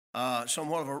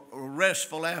somewhat of a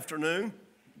restful afternoon.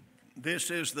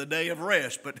 This is the day of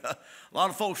rest, but a lot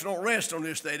of folks don't rest on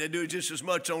this day. They do it just as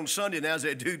much on Sunday as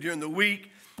they do during the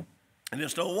week, and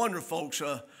it's no wonder folks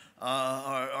are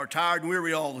tired and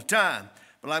weary all the time.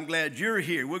 But I'm glad you're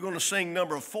here. We're going to sing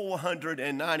number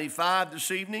 495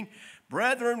 this evening.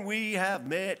 Brethren, we have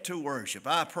met to worship.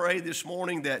 I pray this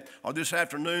morning or this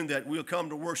afternoon that we'll come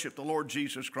to worship the Lord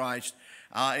Jesus Christ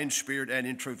in spirit and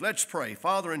in truth. Let's pray.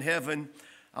 Father in heaven,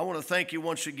 I want to thank you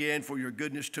once again for your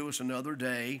goodness to us another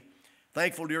day.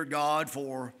 Thankful, dear God,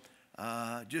 for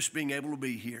just being able to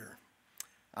be here.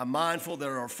 I'm mindful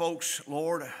there are folks,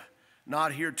 Lord,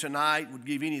 not here tonight, would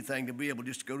give anything to be able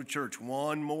just to go to church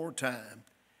one more time.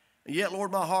 And yet,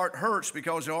 Lord, my heart hurts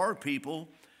because there are people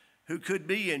who could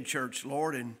be in church,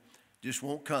 Lord, and just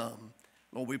won't come.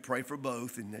 Lord, we pray for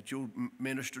both and that you'll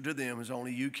minister to them as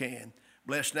only you can.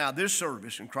 Bless now this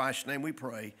service. In Christ's name we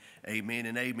pray. Amen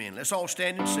and amen. Let's all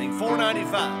stand and sing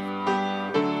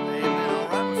 495. Amen. All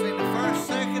right, we'll sing the first,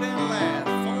 second, and last.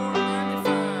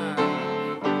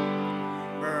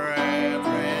 495.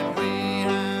 Brethren, we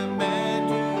have met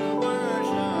to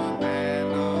worship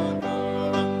and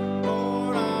adore the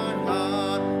Lord our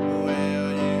God.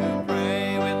 Will you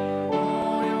pray with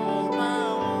all your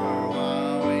power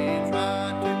while we try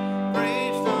to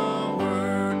preach the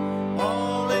word?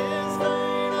 All is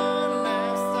vain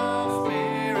unless the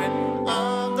Spirit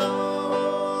of the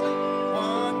Holy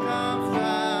One comes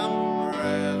down.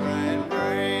 Brethren,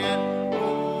 pray and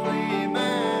holy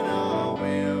manna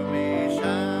will be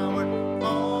showered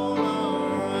all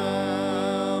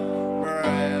around.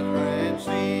 Brethren,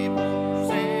 simple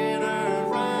sinners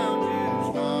round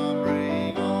you,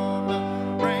 slumbering on the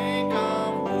brink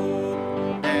of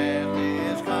woe. Death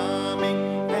is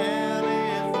coming, hell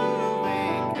is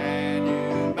moving. Can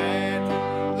you bear to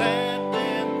let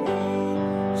them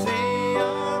go? See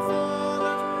our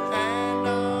fathers and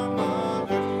our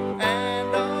mothers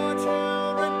and our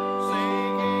children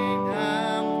sinking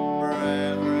down.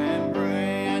 Brethren,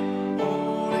 pray and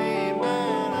holy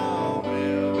manna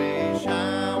will be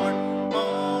showered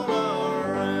all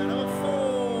around. Number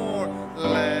 4,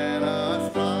 let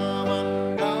us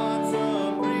love God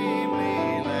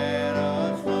supremely. Let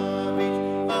us love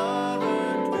each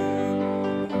other too.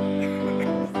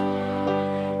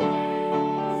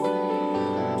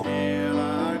 Till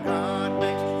our God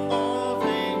makes all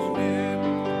things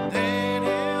new, then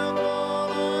He'll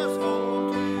call us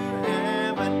home to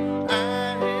heaven.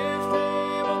 At His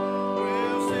table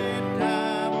we'll sit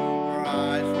down.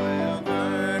 Christ will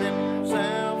burn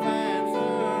Himself and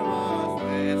serve us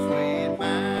with sweet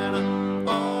manna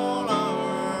all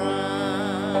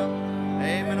around.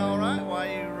 Amen. All right. While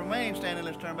you remain standing,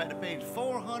 let's turn back to page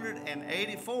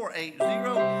 484, 80.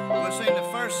 We'll sing the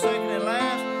first, second, and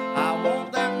last. I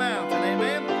want that mountain.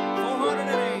 Amen.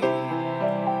 480.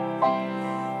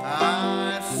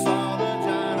 I saw the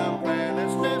giant of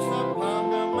prayerlessness upon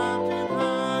the mountain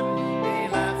high. He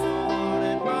laughed so hard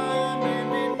at my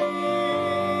unbending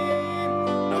knee.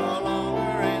 No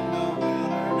longer in the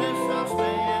wilderness I'll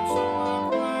stand, so I'll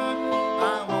cry. I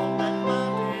want that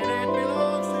mountain, it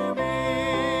belongs to me.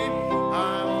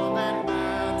 I want that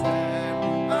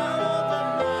mountain, I want the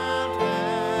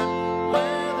mountain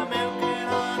where the milk and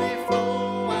honey flow.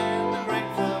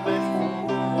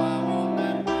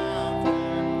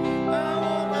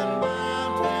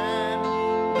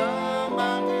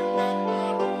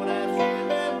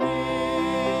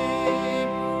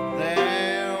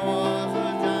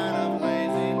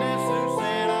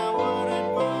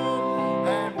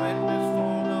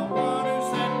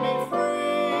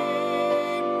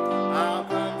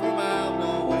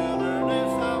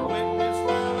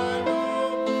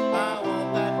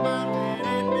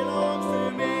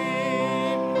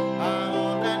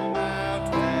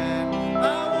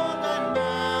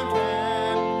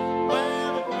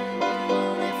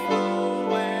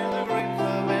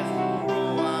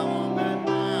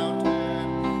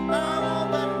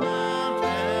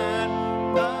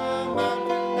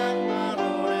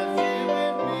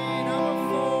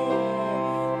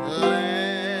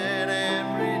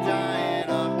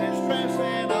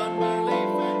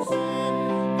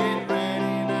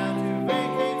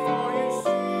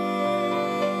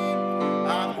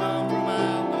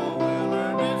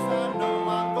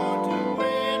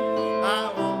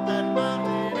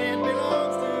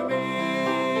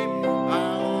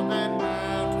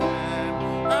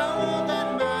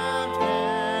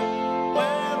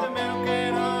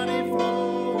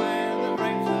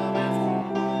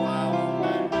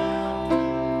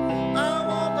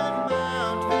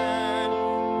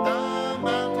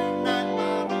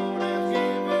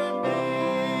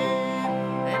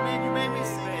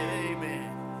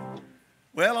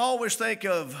 Well, I always think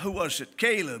of, who was it,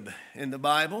 Caleb in the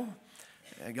Bible.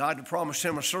 And God had promised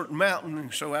him a certain mountain,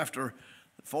 and so after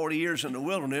 40 years in the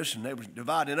wilderness, and they were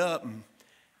divided up, and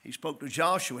he spoke to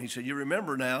Joshua, and he said, you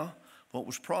remember now what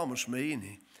was promised me, and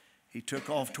he took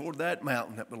off toward that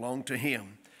mountain that belonged to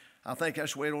him. I think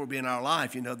that's the way it ought to be in our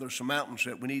life. You know, there's some mountains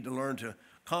that we need to learn to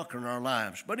conquer in our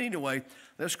lives. But anyway,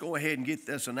 let's go ahead and get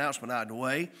this announcement out of the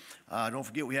way. Don't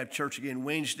forget we have church again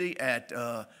Wednesday at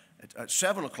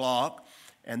 7 o'clock.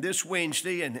 And this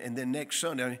Wednesday and then next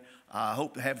Sunday, I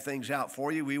hope to have things out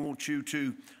for you. We want you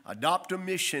to adopt a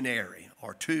missionary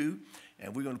or two,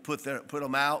 and we're going to put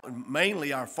them out, and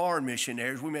mainly our foreign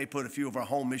missionaries. We may put a few of our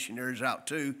home missionaries out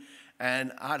too.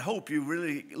 And I'd hope you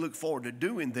really look forward to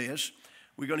doing this.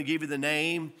 We're going to give you the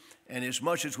name and as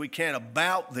much as we can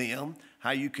about them,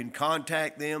 how you can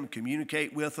contact them,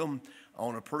 communicate with them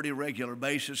on a pretty regular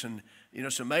basis. And you know,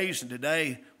 it's amazing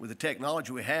today with the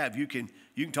technology we have. You can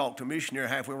talk to a missionary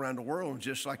halfway around the world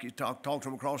just like you talk to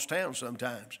them across town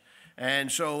sometimes. And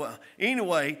so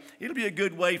anyway, it'll be a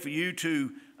good way for you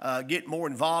to get more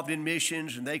involved in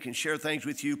missions, and they can share things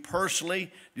with you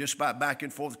personally just by back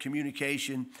and forth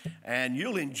communication, and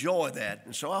you'll enjoy that.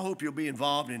 And so I hope you'll be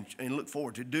involved and look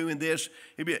forward to doing this.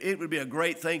 It would be a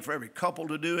great thing for every couple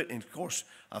to do it, and of course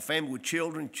a family with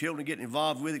children getting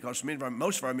involved with it, because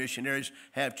most of our missionaries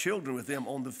have children with them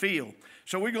on the field.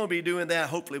 So we're going to be doing that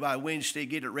hopefully by Wednesday.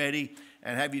 Get it ready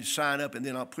and have you sign up, and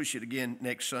then I'll push it again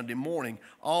next Sunday morning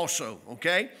also,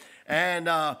 okay? And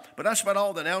but that's about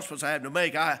all the announcements I have to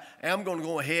make. I am going to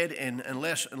go ahead and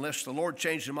unless the Lord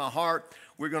changes my heart,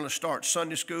 we're going to start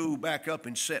Sunday school back up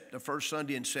in the first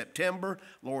Sunday in September,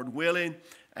 Lord willing.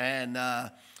 And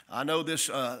I know this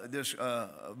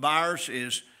virus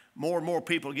is more and more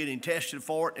people getting tested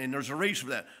for it, and there's a reason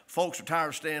for that. Folks are tired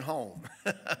of staying home.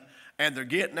 And they're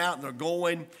getting out and they're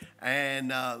going.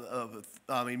 And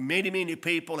I mean, many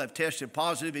people have tested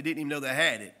positive. They didn't even know they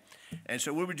had it. And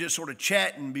so we were just sort of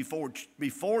chatting before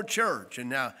church. And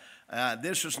now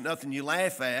this is nothing you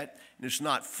laugh at, and it's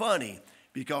not funny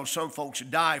because some folks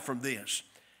die from this.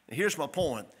 And here's my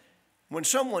point. When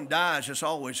someone dies, it's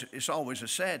always a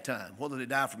sad time, whether they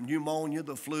die from pneumonia,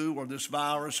 the flu, or this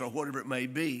virus, or whatever it may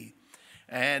be.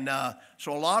 And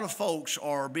so a lot of folks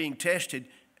are being tested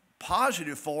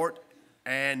positive for it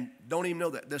and don't even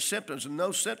know that the symptoms, and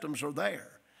those symptoms are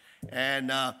there.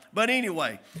 And but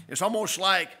anyway, it's almost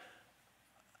like,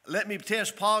 let me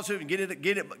test positive and get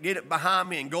it behind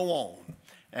me and go on.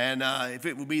 And if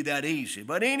it would be that easy.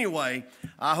 But anyway,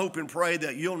 I hope and pray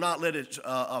that you'll not let it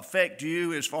affect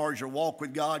you as far as your walk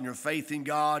with God and your faith in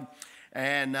God.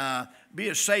 And be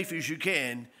as safe as you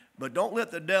can. But don't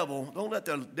let the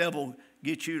devil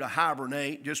get you to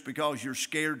hibernate just because you're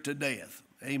scared to death.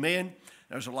 Amen?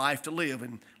 There's a life to live,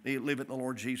 and live it in the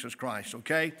Lord Jesus Christ,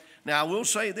 okay? Now, I will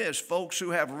say this. Folks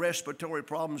who have respiratory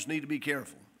problems need to be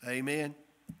careful. Amen?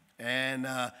 And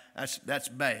that's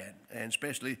bad, and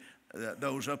especially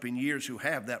those up in years who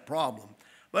have that problem.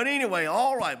 But anyway,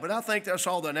 all right, but I think that's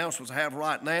all the announcements I have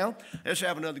right now. Let's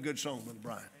have another good song, Brother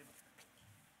Brian.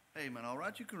 Amen. All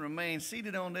right, you can remain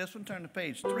seated on this one. Turn to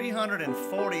page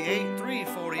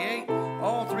 348.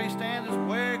 All three stanzas.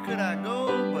 Where could I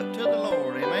go but to the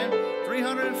Lord? Amen.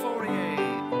 348.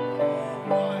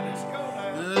 All right, let's go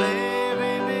now.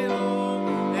 Living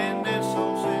below in this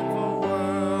so sinful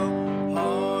world,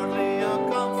 hardly a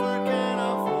comfort can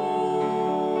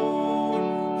afford.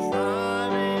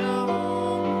 Striving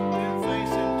alone to face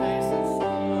temptation's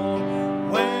sword.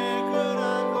 Where could I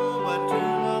go but to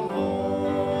the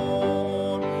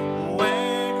Lord?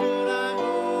 Where could I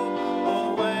go?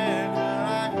 Oh, where could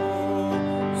I go?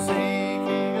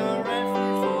 Seeking a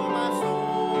refuge for my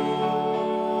soul.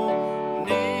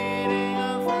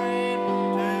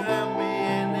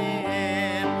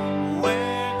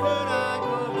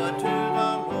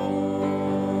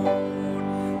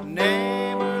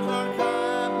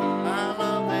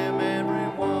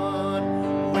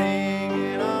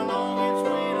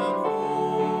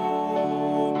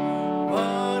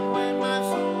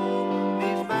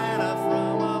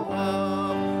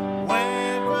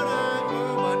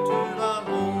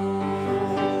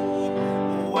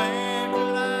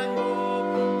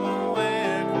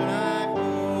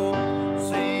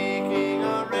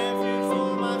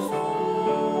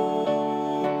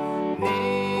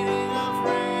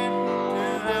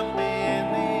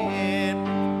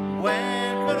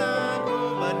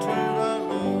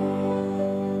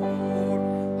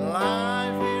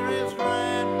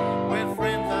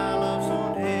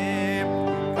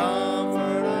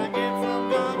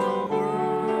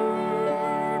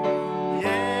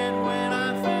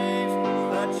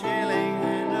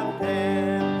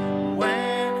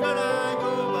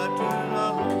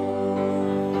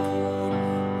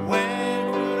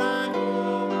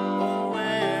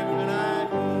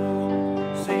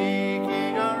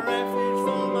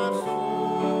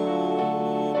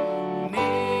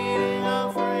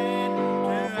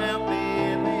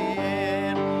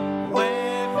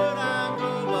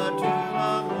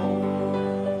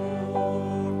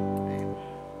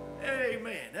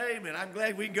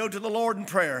 can go to the Lord in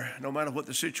prayer, no matter what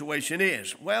the situation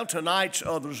is. Well, tonight's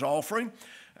others offering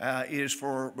is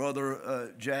for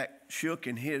Brother Jack Shook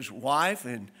and his wife,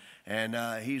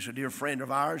 and he's a dear friend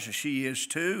of ours, and she is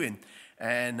too,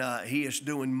 and he is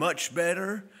doing much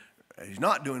better. He's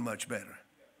not doing much better.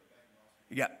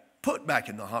 He got put back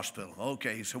in the hospital.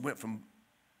 Okay, so went from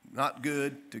not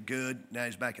good to good. Now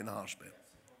he's back in the hospital.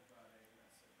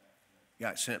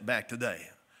 Got sent back today.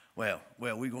 Well,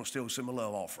 we're going to still send him a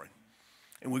love offering.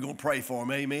 And we're going to pray for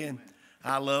him. Amen.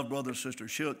 I love Brother and Sister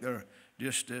Shook. They're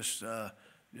just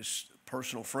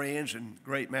personal friends and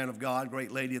great man of God,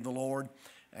 great lady of the Lord.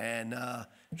 And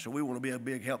so we want to be a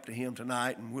big help to him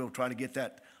tonight. And we'll try to get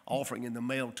that offering in the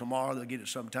mail tomorrow. They'll get it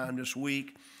sometime this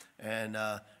week. And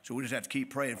so we just have to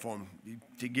keep praying for him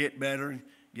to get better,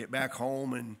 get back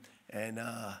home, and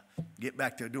get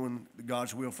back to doing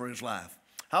God's will for his life.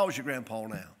 How old is your grandpa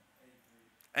now?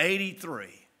 83.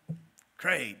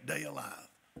 Great day alive.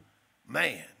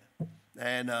 Man.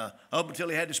 And up until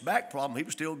he had this back problem, he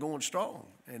was still going strong.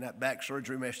 And that back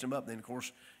surgery messed him up. Then, of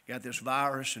course, got this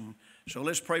virus. And so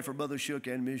let's pray for Brother Shook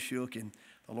and Ms. Shook, and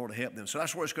the Lord to help them. So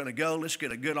that's where it's going to go. Let's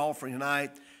get a good offering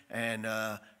tonight, and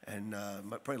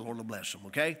pray the Lord will bless them,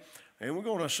 okay? And we're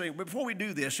going to sing. But before we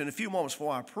do this, in a few moments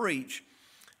before I preach,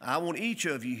 I want each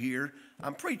of you here,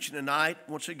 I'm preaching tonight,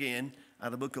 once again, out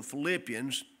of the book of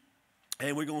Philippians,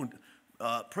 and we're going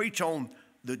to preach on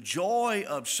the joy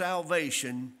of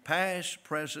salvation, past,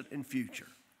 present, and future,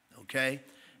 okay?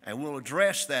 And we'll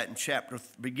address that in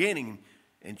beginning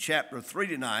in chapter 3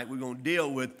 tonight. We're going to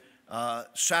deal with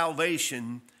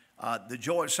salvation, the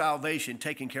joy of salvation,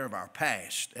 taking care of our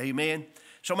past, amen?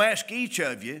 So I'm going to ask each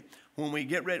of you, when I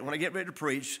get ready to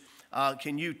preach,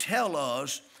 can you tell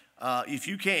us, if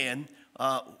you can,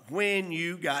 when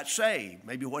you got saved?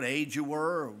 Maybe what age you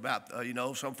were, about,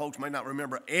 some folks may not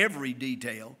remember every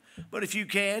detail, but if you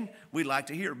can, we'd like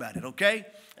to hear about it, okay?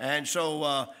 And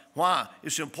so why?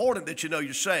 It's important that you know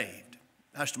you're saved.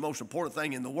 That's the most important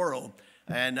thing in the world.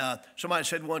 And somebody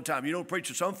said one time,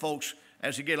 preacher, some folks,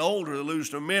 as they get older, they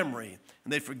lose their memory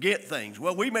and they forget things.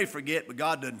 Well, we may forget, but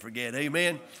God doesn't forget.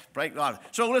 Amen? Thank God.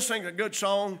 So let's sing a good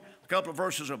song, a couple of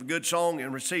verses of a good song,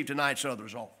 and receive tonight's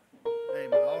others offering.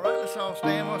 Amen. All right, let's all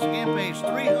stand once again. Page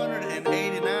 389.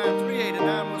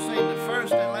 389, we'll sing the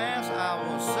first and last. I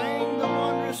will sing the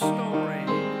wondrous story.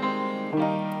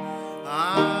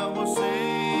 I will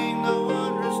sing the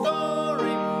wondrous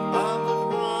story of the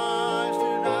Christ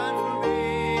who died for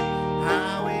me.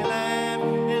 How he left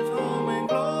his home in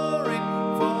glory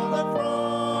for the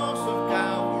cross of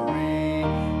Calvary.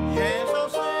 Yes, I'll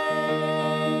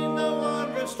sing the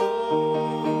wondrous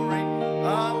story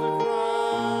of the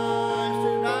Christ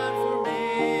who died for me.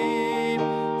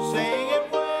 Sing it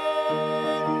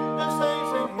when the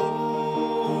saints in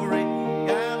glory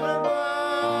gather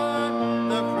by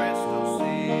the crystal sea.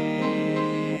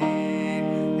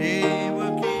 He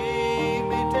will keep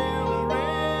me till the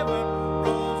river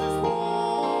rolls its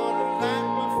waters at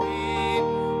my feet.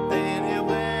 Then he'll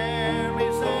bear me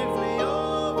safely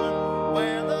over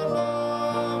where the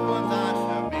loved ones I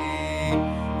shall be.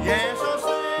 Yes, I'll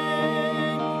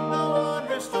sing the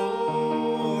wondrous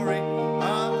story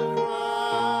of the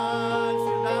Christ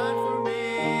who died for me.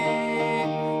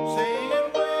 Sing it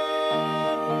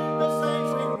when the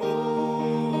saints in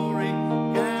glory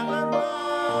gather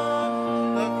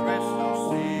round the crystal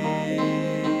sea.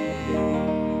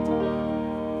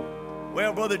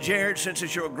 Well, Brother Jared, since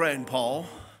it's your grandpa,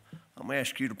 I'm going to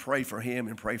ask you to pray for him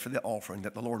and pray for the offering,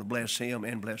 that the Lord will bless him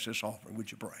and bless this offering.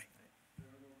 Would you pray?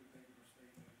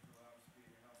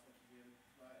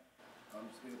 I'm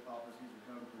just going to pop as he's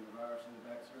recovering from the virus and the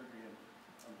back surgery, and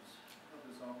I'm just hope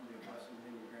this all can be a blessing to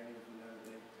him and granting if we know that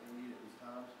they need it these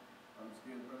times. I'm just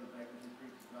going to Brother Baker who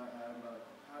preached tonight, hide him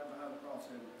behind the cross,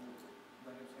 and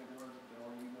let him say the words that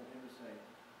only you want him to say.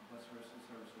 Bless the rest of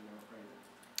the service, and I'll pray.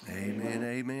 Amen,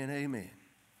 amen, amen.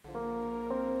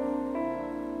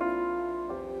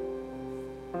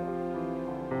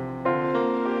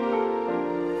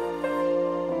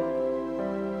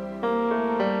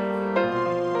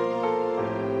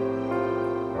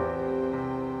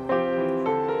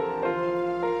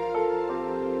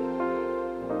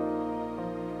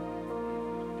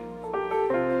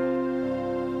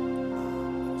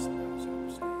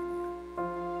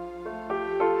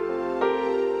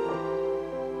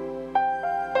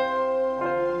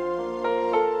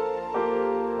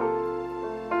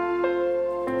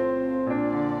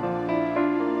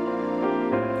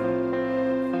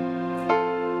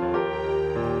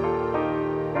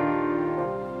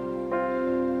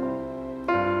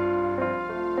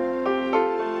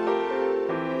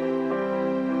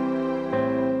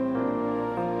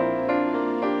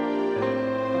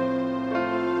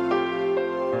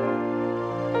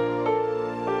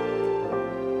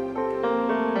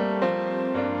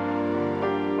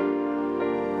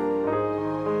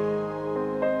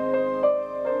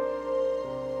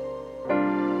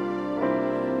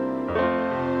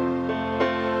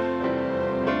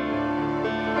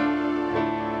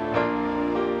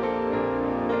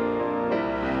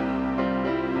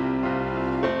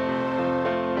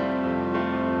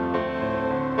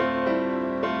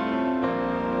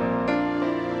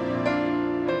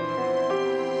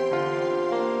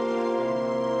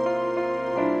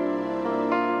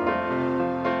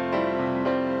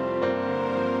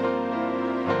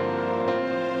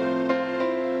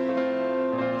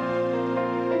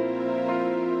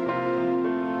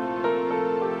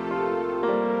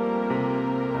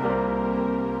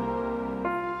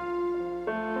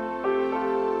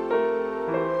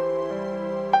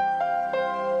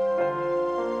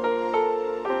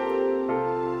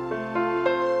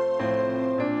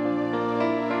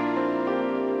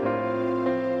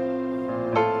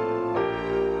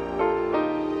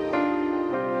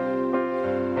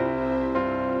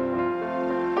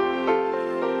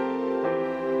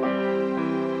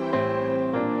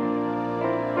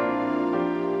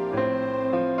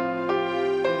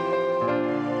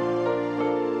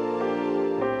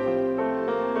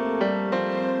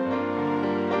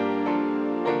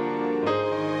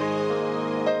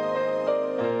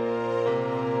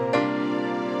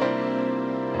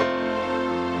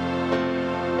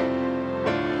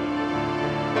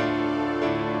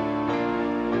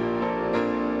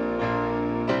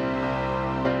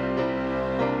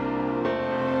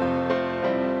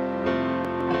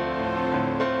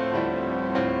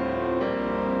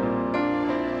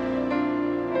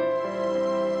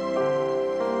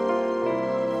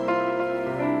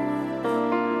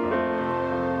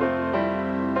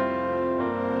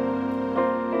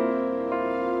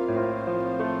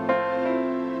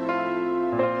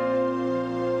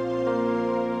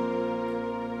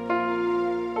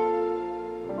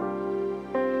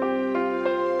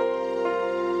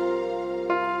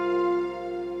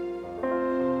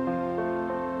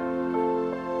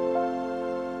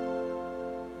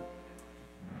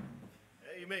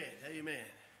 Amen. Amen.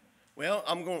 Well,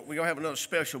 we're gonna have another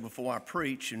special before I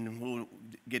preach, and we'll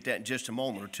get that in just a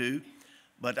moment or two.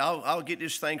 But I'll get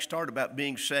this thing started about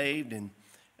being saved and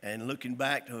looking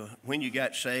back to when you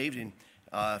got saved. And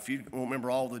if you don't remember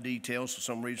all the details for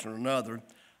some reason or another,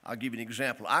 I'll give you an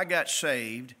example. I got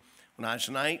saved when I was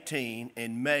 19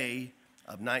 in May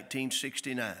of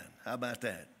 1969. How about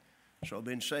that? So I've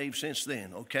been saved since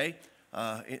then, okay?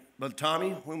 Brother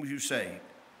Tommy, when was you saved?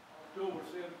 October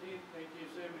 17th,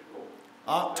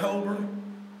 1974.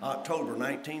 October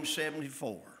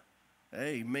 1974.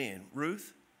 Amen.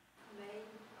 Ruth?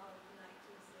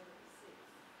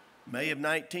 May of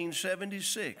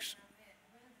 1976.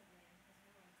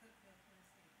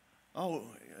 Oh,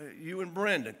 you and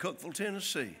Brenda, Cookeville,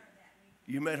 Tennessee.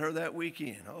 You met her that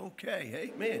weekend.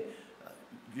 Okay, amen.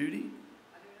 Judy? I do not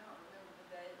remember the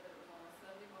date, but it was on a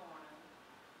Sunday morning,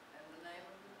 and the name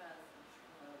of the message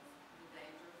was "The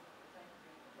Dangers of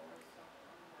Protecting the Lord's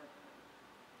Supper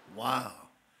Unworthily." Wow.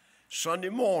 Sunday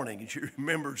morning, she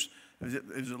remembers it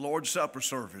was the Lord's Supper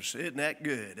service. Isn't that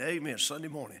good? Amen. Sunday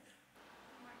morning.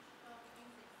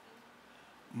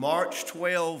 March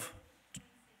 12,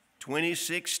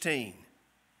 2016.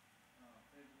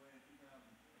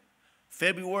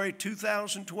 February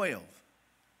 2012.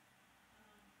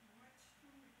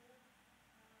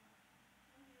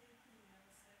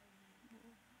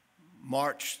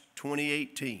 March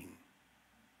 2018.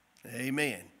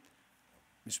 Amen.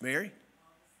 Miss Mary?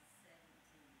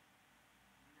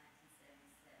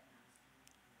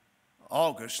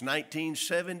 August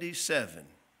 1977.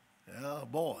 Oh,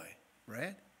 boy.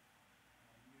 Brad?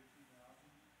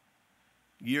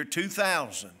 Year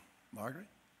 2000. Margaret?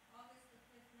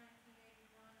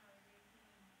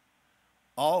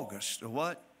 August of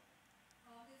what?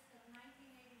 August of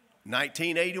 1981.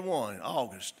 1981,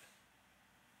 August.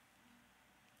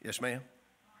 Yes, ma'am?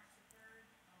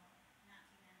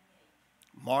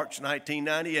 March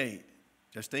 1998.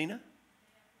 Justina?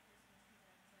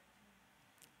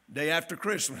 Day after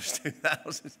Christmas,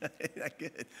 2000. That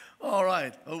good. All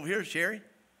right. Over here, Sherry.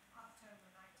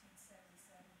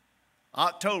 October 1977.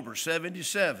 October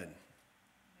 77.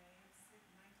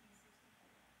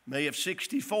 May of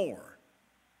 64.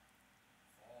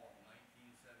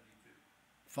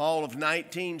 Fall of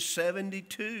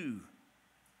 1972.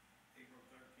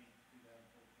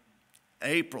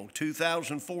 April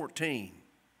 2014.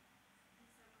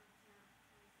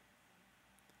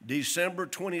 December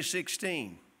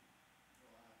 2016.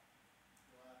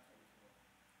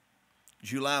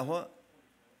 July what?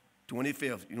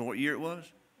 25th. You know what year it was?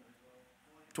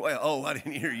 12. Oh, I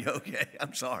didn't hear you. Okay,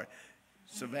 I'm sorry.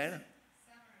 Savannah?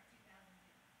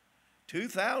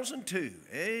 2002.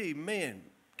 Amen.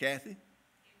 Kathy?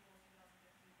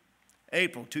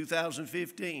 April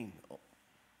 2015. I don't know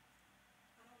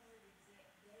the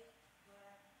exact date, but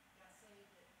I got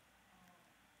saved at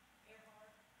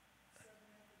Earhart Southern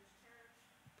Methodist Church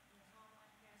when Tom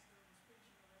Lancaster was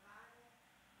preaching a revival.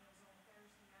 And it was on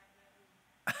Thursday night that week.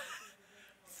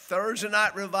 Thursday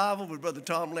night revival with Brother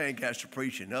Tom Lancaster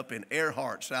preaching up in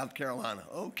Earhart, South Carolina.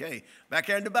 Okay, back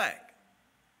there in the back.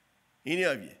 Any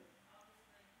of you?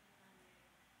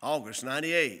 August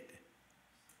 98.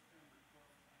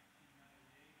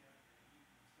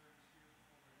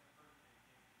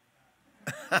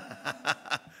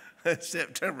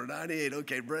 September 98.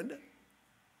 Okay, Brenda?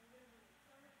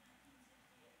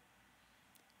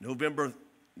 November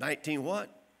 19 what?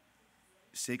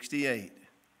 68.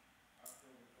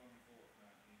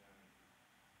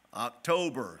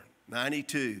 October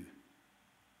 92.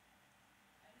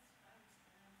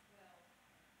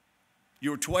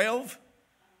 You were 12?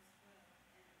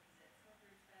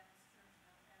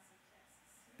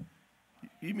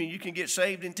 You mean you can get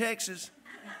saved in Texas?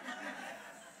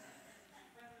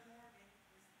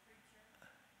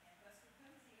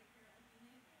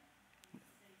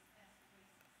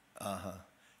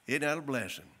 Isn't that a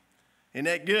blessing? Isn't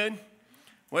that good?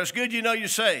 Well, it's good you know you're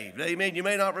saved. Amen. You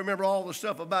may not remember all the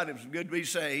stuff about it. It's good to be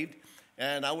saved.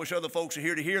 And I wish other folks are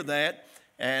here to hear that.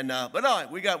 And but all right,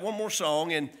 we got one more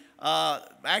song. And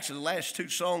actually, the last two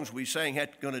songs we sang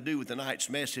had going to do with tonight's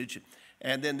message.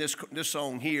 And then this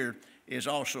song here is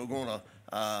also going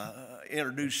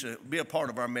to be a part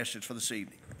of our message for this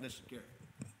evening. Listen, Gary.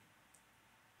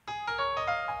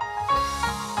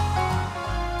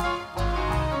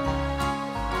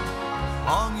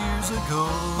 Long years ago,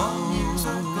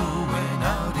 when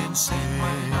out in sin,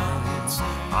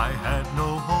 I had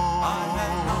no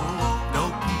hope,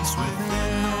 no peace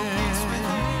within.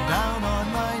 Down on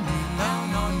my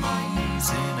knees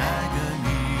in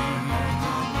agony,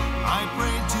 I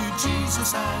prayed to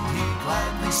Jesus and He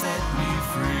gladly set me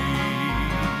free.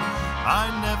 I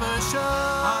never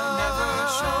shall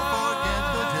forget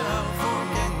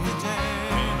the day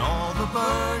when all the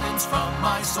burdens from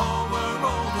my soul were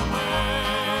rolled away.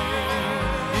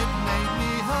 It made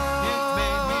me happy,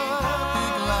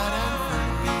 glad and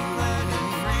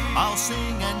free. I'll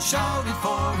sing and shout it,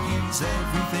 for He's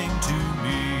everything to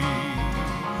me.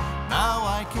 Now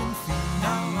I can feel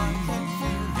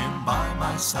Him by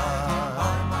my side.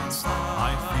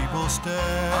 My feeble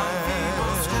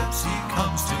steps He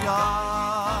comes to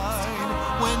guide.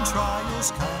 When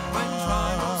trials come,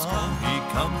 He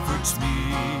comforts me.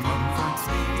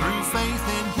 Through faith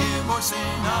in Him or sin,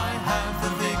 I have the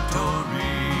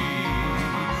victory.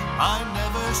 I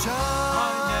never shall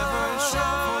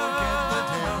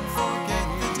forget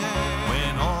the day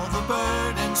when all the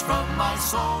burdens from my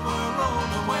soul were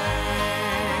rolled away.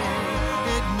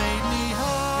 It made me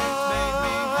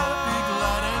happy,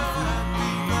 glad and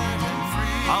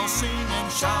free. I'll sing and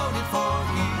shout it, for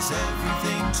He's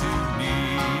everything to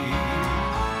me.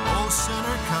 Oh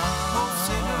sinner,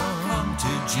 come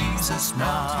to Jesus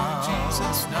now.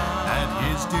 At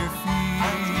His dear feet,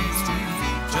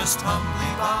 just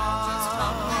humbly bow.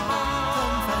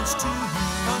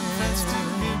 Confess to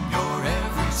Him your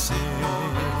every sin.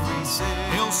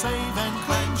 He'll save and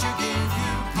cleanse you, give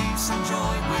you peace and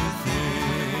joy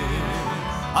within.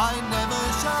 I never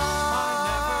shall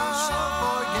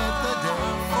forget the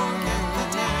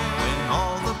day when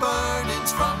all the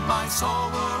burdens from my soul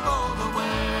were rolled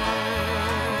away.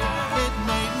 It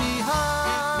made me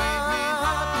happy,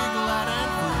 glad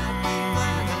and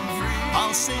free.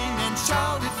 I'll sing and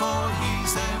shout it, for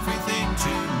He's everything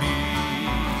to me.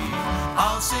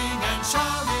 I'll sing and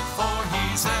shout it, for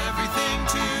He's everything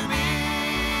to me.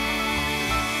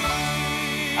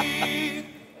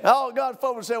 Oh, God,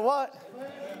 folks said what?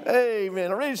 Amen.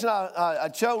 The reason I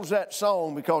chose that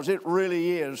song because it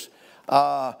really is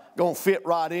going to fit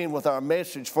right in with our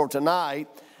message for tonight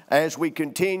as we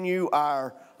continue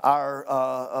our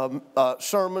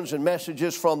sermons and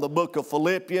messages from the book of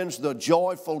Philippians, the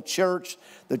joyful church,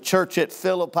 the church at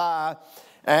Philippi.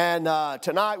 And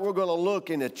tonight we're going to look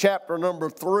into chapter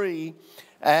number 3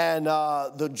 and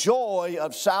the joy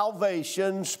of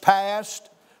salvation's past,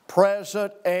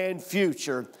 present, and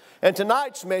future. And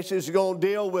tonight's message is going to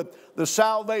deal with the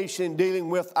salvation dealing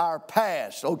with our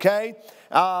past, okay?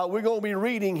 We're going to be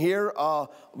reading here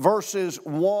verses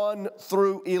 1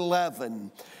 through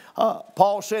 11.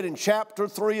 Paul said in chapter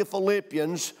 3 of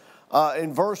Philippians,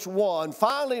 in verse 1,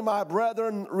 "Finally, my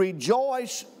brethren,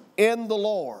 rejoice in the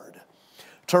Lord.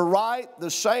 To write the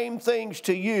same things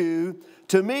to you,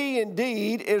 to me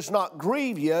indeed is not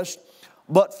grievous,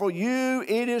 but for you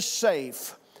it is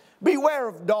safe. Beware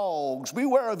of dogs,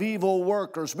 beware of evil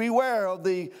workers, beware of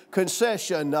the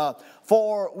concession,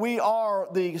 for we are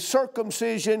the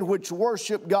circumcision which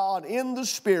worship God in the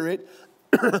Spirit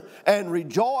and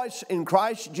rejoice in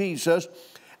Christ Jesus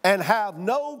and have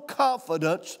no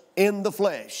confidence in the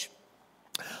flesh.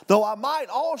 Though I might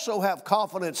also have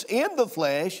confidence in the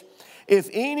flesh, if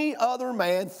any other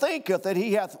man thinketh that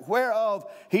he hath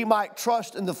whereof he might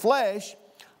trust in the flesh,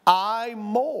 I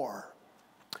more.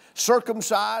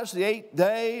 Circumcised the 8th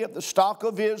day of the stock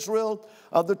of Israel,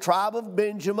 of the tribe of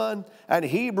Benjamin, and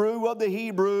Hebrew of the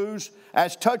Hebrews,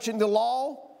 as touching the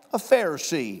law, a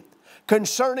Pharisee.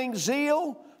 Concerning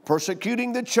zeal,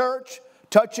 persecuting the church,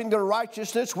 touching the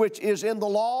righteousness which is in the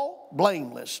law,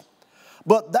 blameless.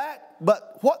 But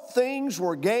what things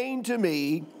were gained to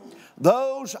me,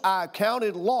 those I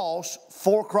counted loss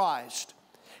for Christ.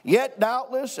 Yet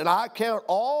doubtless, and I count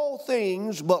all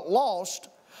things but lost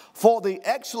for the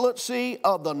excellency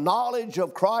of the knowledge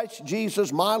of Christ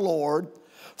Jesus my Lord,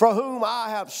 for whom I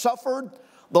have suffered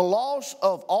the loss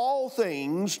of all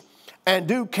things, and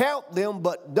do count them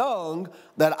but dung,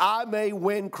 that I may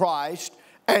win Christ,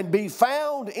 and be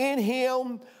found in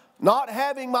Him, not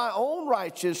having my own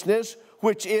righteousness,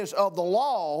 which is of the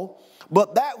law,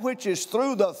 but that which is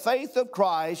through the faith of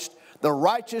Christ, the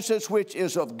righteousness which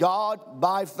is of God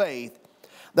by faith,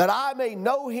 that I may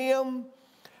know Him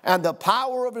and the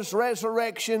power of His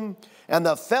resurrection and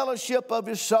the fellowship of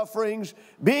His sufferings,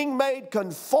 being made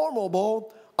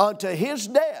conformable unto His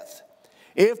death,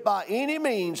 if by any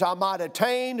means I might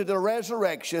attain to the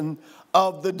resurrection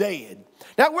of the dead."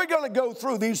 Now we're going to go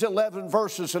through these 11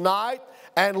 verses tonight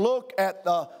and look at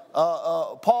the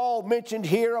Paul mentioned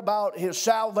here about his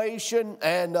salvation,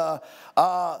 and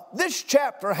this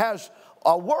chapter has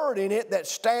a word in it that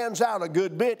stands out a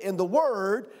good bit, and the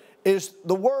word is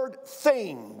the word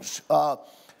things.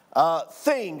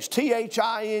 things,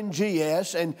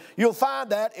 Things, and you'll find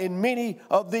that in many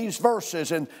of these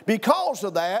verses. And because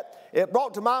of that, it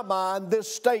brought to my mind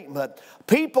this statement: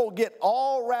 people get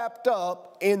all wrapped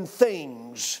up in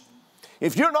things.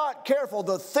 If you're not careful,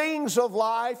 the things of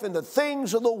life and the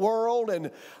things of the world and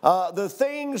the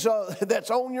things that's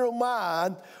on your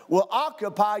mind will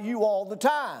occupy you all the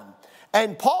time.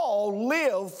 And Paul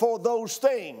lived for those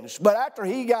things. But after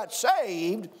he got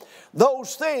saved,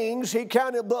 those things he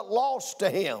counted but lost to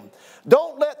him.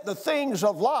 Don't let the things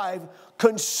of life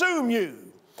consume you.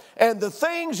 And the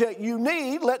things that you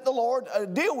need, let the Lord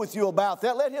deal with you about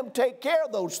that. Let Him take care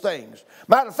of those things.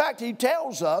 Matter of fact, He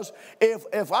tells us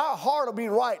if our heart will be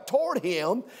right toward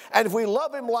Him, and if we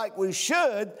love Him like we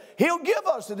should, He'll give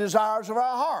us the desires of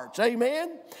our hearts.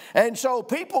 Amen? And so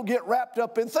people get wrapped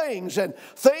up in things, and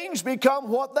things become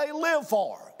what they live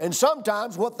for, and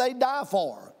sometimes what they die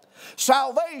for.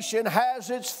 Salvation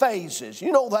has its phases.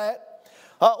 You know that.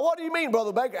 What do you mean,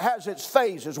 Brother Baker, it has its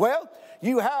phases? Well,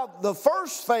 you have the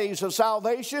first phase of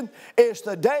salvation is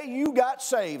the day you got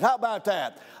saved. How about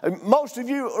that? Most of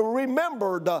you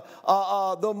remembered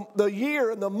the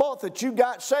year and the month that you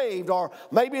got saved, or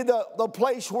maybe the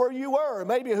place where you were,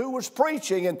 maybe who was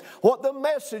preaching and what the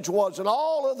message was and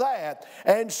all of that.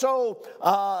 And so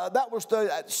that was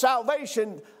the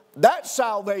salvation. That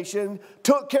salvation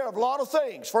took care of a lot of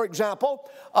things. For example,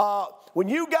 when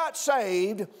you got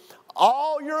saved,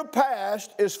 all your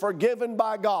past is forgiven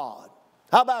by God.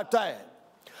 How about that?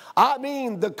 I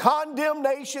mean, the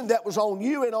condemnation that was on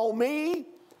you and on me,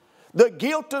 the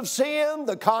guilt of sin,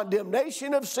 the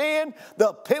condemnation of sin,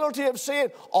 the penalty of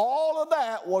sin, all of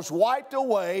that was wiped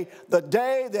away the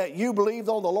day that you believed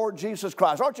on the Lord Jesus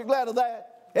Christ. Aren't you glad of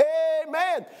that?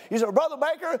 Amen. You say, Brother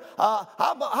Baker,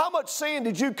 how much sin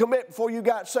did you commit before you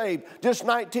got saved? Just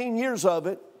 19 years of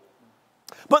it.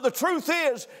 But the truth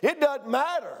is, it doesn't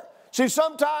matter. See,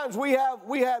 sometimes we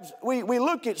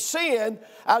look at sin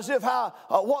as if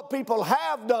what people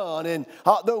have done and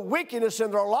the wickedness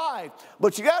in their life.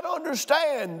 But you got to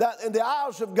understand that in the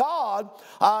eyes of God,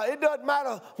 it doesn't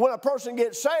matter when a person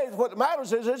gets saved. What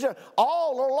matters is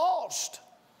all are lost.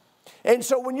 And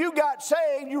so when you got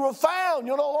saved, you were found.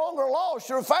 You're no longer lost.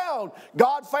 You're found.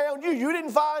 God found you. You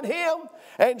didn't find Him.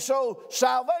 And so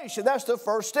salvation, that's the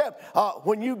first step.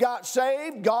 When you got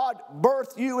saved, God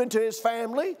birthed you into His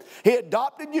family. He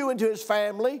adopted you into His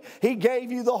family. He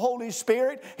gave you the Holy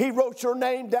Spirit. He wrote your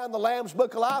name down the Lamb's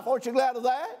Book of Life. Aren't you glad of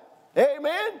that?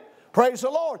 Amen. Praise the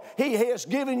Lord. He has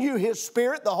given you His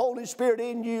Spirit, the Holy Spirit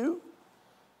in you.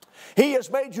 He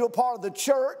has made you a part of the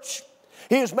church.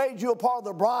 He has made you a part of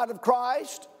the bride of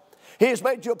Christ. He has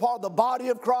made you a part of the body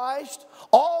of Christ.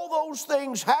 All those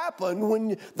things happen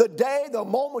when the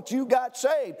moment you got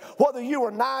saved. Whether you were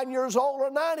 9 years old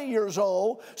or 90 years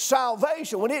old,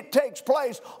 salvation, when it takes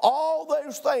place, all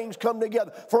those things come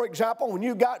together. For example, when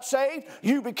you got saved,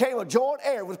 you became a joint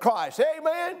heir with Christ.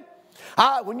 Amen?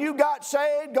 When you got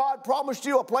saved, God promised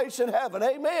you a place in heaven.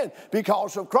 Amen?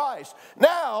 Because of Christ.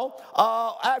 Now,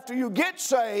 after you get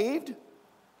saved,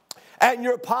 and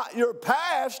your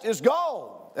past is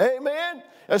gone. Amen?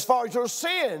 As far as your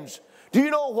sins. Do you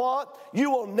know what?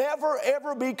 You will never,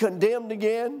 ever be condemned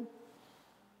again.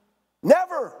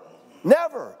 Never.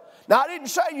 Never. Now, I didn't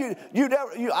say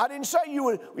I didn't say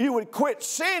you would quit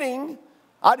sinning.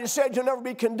 I just said you'll never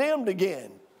be condemned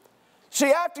again.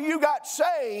 See, after you got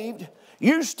saved,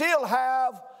 you still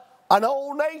have an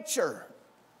old nature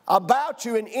about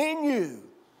you and in you.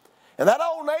 And that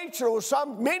old nature will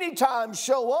many times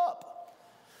show up.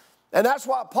 And that's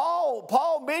why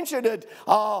Paul mentioned it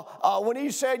when he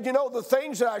said, you know, the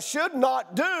things that I should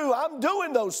not do, I'm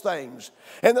doing those things.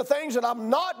 And the things that I'm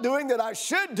not doing that I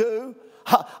should do,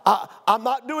 I'm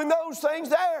not doing those things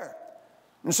there.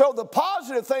 And so the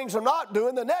positive things I'm not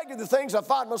doing, the negative things I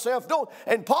find myself doing.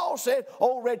 And Paul said,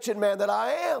 oh, wretched man that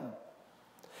I am.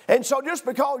 And so just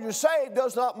because you're saved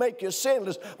does not make you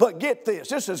sinless. But get this,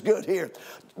 this is good here.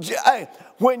 Hey,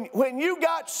 when you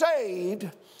got saved,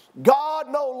 God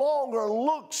no longer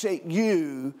looks at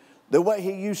you the way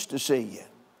He used to see you.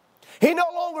 He no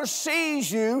longer sees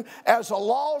you as a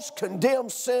lost,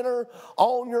 condemned sinner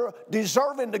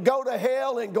deserving to go to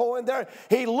hell and go in there.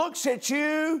 He looks at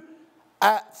you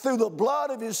through the blood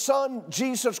of His Son,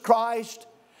 Jesus Christ.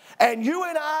 And you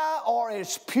and I are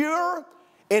as pure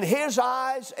in His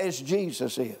eyes as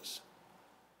Jesus is.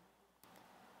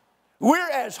 We're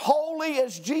as holy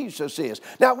as Jesus is.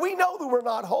 Now, we know that we're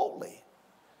not holy.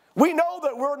 We know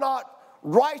that we're not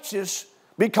righteous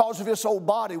because of this old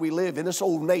body we live in, this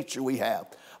old nature we have.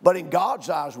 But in God's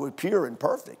eyes, we're pure and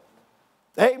perfect.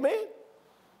 Amen?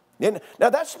 And now,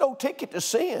 that's no ticket to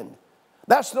sin.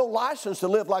 That's no license to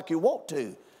live like you want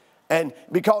to. And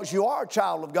because you are a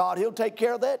child of God, He'll take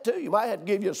care of that too. You might have to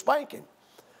give you a spanking.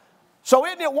 So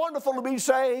isn't it wonderful to be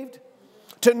saved?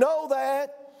 To know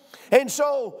that? And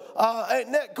so,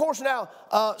 and of course now,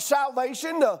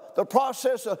 salvation, the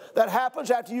process that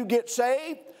happens after you get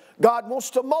saved, God wants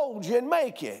to mold you and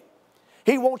make you.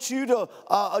 He wants you to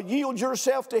yield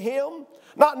yourself to Him,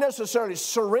 not necessarily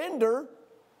surrender.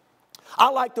 I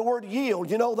like the word yield,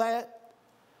 you know that?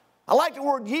 I like the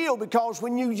word yield because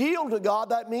when you yield to God,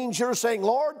 that means you're saying,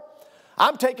 Lord,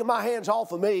 I'm taking my hands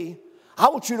off of me. I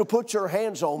want you to put your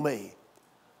hands on me.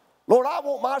 Lord, I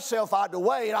want myself out of the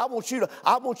way, and I want you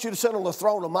to sit on the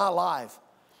throne of my life.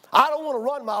 I don't want to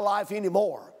run my life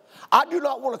anymore. I do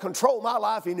not want to control my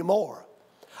life anymore.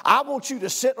 I want you to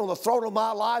sit on the throne of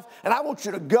my life, and I want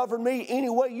you to govern me any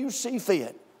way you see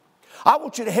fit. I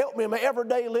want you to help me in my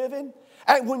everyday living.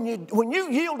 And when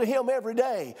you yield to Him every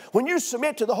day, when you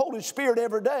submit to the Holy Spirit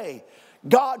every day,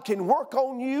 God can work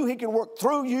on you. He can work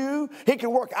through you. He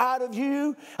can work out of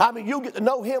you. I mean, you'll get to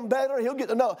know Him better. He'll get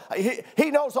to know,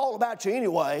 He knows all about you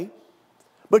anyway.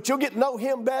 But you'll get to know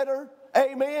Him better.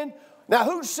 Amen. Now,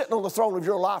 who's sitting on the throne of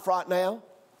your life right now?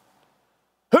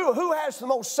 Who has the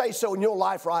most say-so in your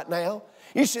life right now?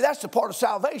 You see, that's the part of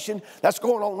salvation that's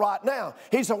going on right now.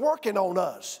 He's working on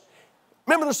us.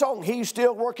 Remember the song, He's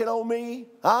Still Working on Me?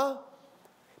 Huh?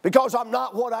 Because I'm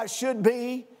not what I should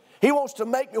be. He wants to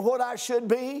make me what I should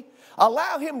be.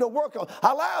 Allow Him to work on.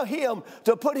 Allow Him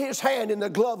to put His hand in the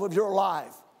glove of your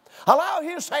life. Allow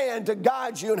His hand to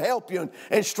guide you and help you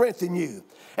and strengthen you.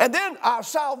 And then our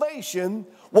salvation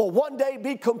will one day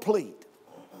be complete.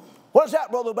 What is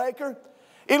that, Brother Baker?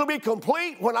 It'll be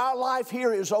complete when our life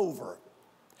here is over.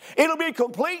 It'll be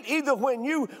complete either when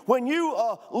you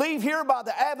leave here by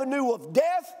the avenue of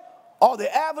death or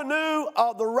the avenue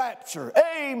of the rapture.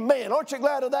 Amen. Aren't you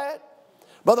glad of that?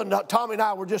 Brother Tommy and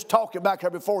I were just talking back here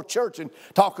before church and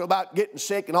talking about getting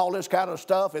sick and all this kind of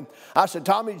stuff. And I said,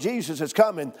 Tommy, Jesus is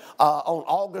coming on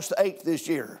August 8th this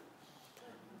year.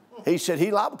 He said,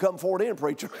 He'll come before then,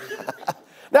 preacher.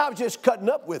 Now I was just cutting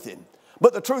up with him.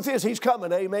 But the truth is, He's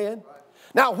coming, amen.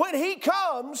 Now when He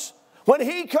comes,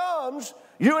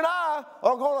 you and I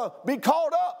are going to be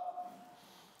caught up.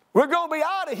 We're going to be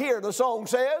out of here, the song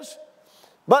says.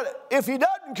 But if He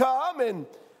doesn't come and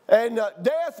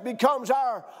death becomes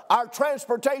our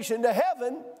transportation to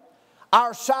heaven,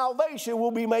 our salvation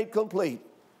will be made complete.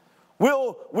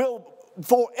 We'll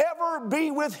forever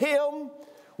be with Him.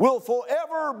 We'll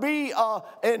forever be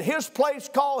in His place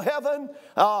called heaven.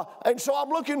 And so I'm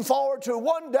looking forward to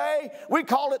one day, we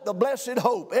call it the blessed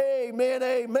hope. Amen,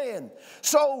 amen.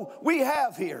 So we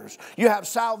have here, you have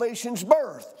salvation's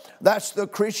birth. That's the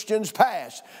Christian's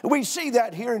past. We see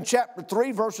that here in chapter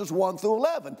 3, verses 1 through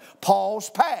 11.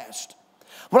 Paul's past.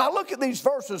 When I look at these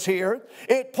verses here,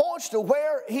 it points to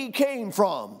where he came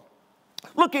from.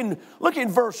 Look in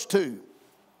verse 2.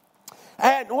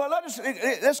 And well,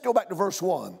 let's go back to verse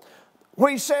 1,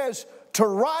 where he says, to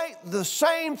write the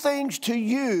same things to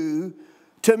you,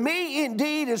 to me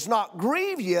indeed is not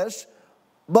grievous,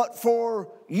 but for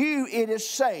you it is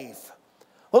safe.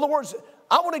 In other words,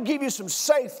 I want to give you some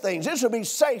safe things. This will be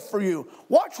safe for you.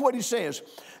 Watch what he says.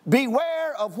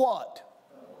 Beware of what?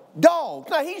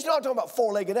 Dogs. Now, he's not talking about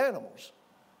four-legged animals.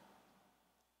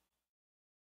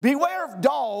 Beware of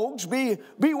dogs,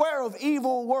 beware of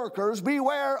evil workers,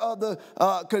 beware of the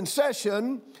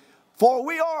concession, for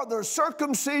we are the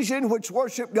circumcision which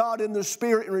worship God in the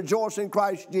Spirit and rejoice in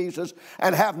Christ Jesus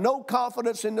and have no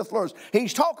confidence in the flesh.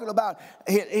 He's talking about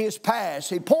his past.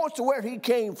 He points to where he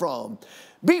came from.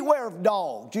 Beware of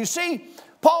dogs. You see,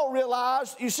 Paul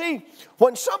realized,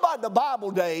 when somebody in the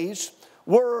Bible days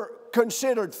were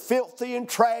considered filthy and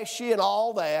trashy and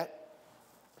all that,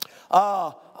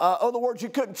 in other words, you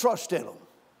couldn't trust in them.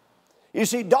 You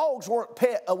see, dogs weren't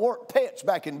pets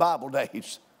back in Bible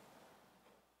days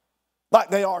like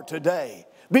they are today.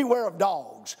 Beware of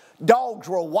dogs. Dogs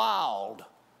were wild.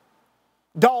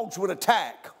 Dogs would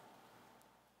attack.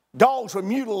 Dogs would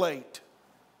mutilate.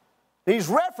 He's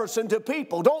referencing to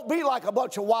people. Don't be like a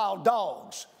bunch of wild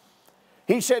dogs.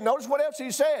 He said, notice what else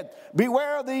he said.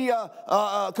 Beware of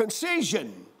the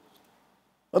concision.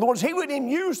 In other words, he wouldn't even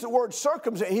use the word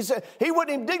circumcision. He said he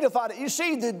wouldn't even dignify it. You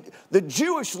see, the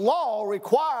Jewish law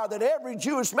required that every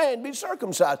Jewish man be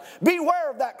circumcised.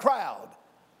 Beware of that crowd.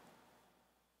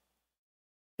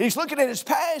 He's looking at his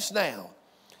past now.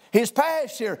 His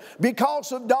past here,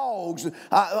 because of dogs.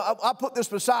 I put this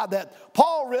beside that.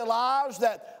 Paul realized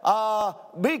that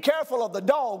be careful of the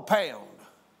dog pound.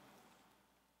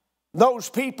 Those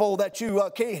people that you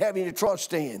can't have any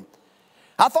trust in.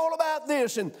 I thought about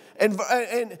this, and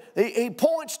he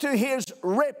points to his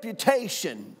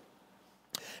reputation.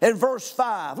 in verse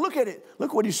 5. Look at it.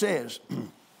 Look what he says.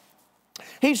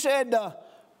 He said,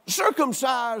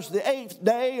 circumcised the 8th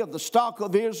day of the stock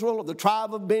of Israel, of the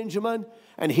tribe of Benjamin,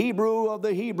 and Hebrew of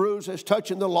the Hebrews, as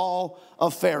touching the law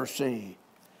of Pharisee.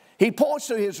 He points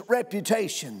to his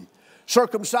reputation.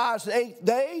 Circumcised the 8th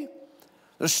day,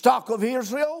 the stock of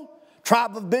Israel,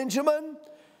 tribe of Benjamin,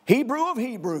 Hebrew of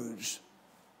Hebrews.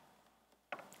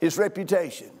 His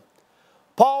reputation.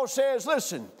 Paul says,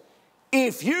 listen,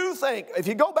 if you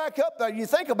go back up there, you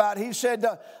think about it, he said,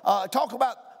 talk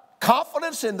about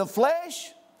confidence in the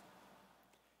flesh.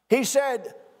 He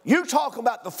said, you talk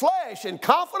about the flesh and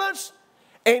confidence,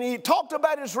 and he talked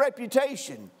about his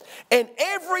reputation. And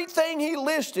everything he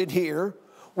listed here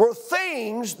were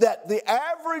things that the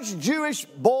average Jewish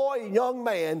boy, young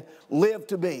man, lived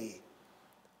to be.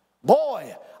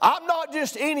 Boy, I'm not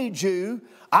just any Jew.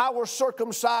 I was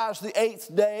circumcised the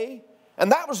 8th day.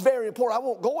 And that was very important. I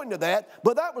won't go into that,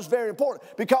 but that was very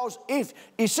important. Because if,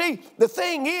 you see, the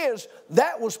thing is,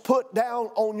 that was put down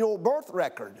on your birth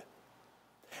record.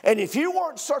 And if you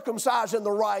weren't circumcised in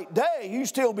the right day, you'd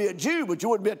still be a Jew, but you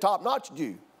wouldn't be a top-notch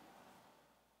Jew.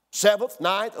 7th,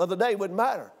 9th, other day, wouldn't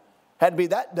matter. Had to be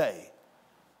that day.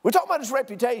 We're talking about his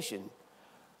reputation.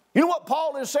 You know what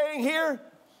Paul is saying here?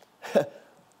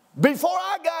 Before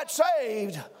I got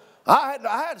saved,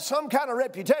 I had some kind of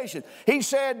reputation. He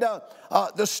said,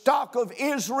 the stock of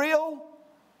Israel.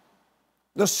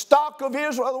 The stock of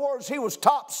Israel. In other words, he was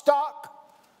top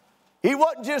stock. He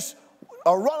wasn't just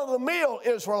a run-of-the-mill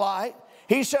Israelite.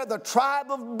 He said the tribe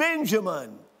of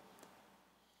Benjamin.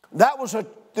 That was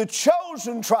the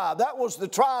chosen tribe. That was the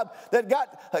tribe that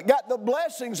got the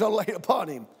blessings laid upon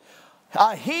him.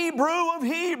 A Hebrew of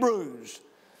Hebrews.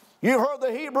 You heard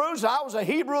the Hebrews. I was a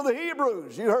Hebrew of the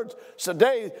Hebrews. You heard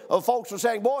today folks were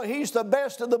saying, boy, he's the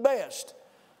best of the best.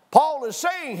 Paul is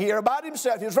saying here about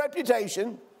himself, his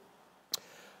reputation.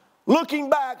 Looking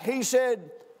back, he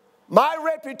said, my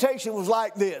reputation was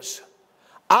like this.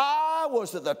 I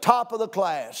was at the top of the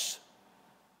class.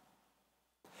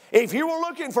 If you were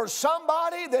looking for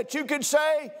somebody that you could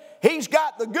say, he's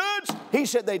got the goods, he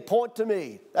said they'd point to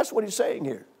me. That's what he's saying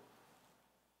here.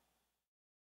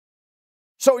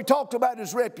 So he talked about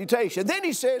his reputation. Then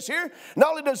he says here, not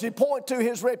only does he point to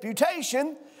his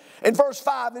reputation, in verse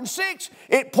 5 and 6,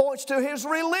 it points to his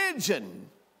religion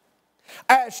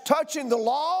as touching the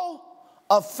law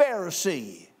of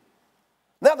Pharisee.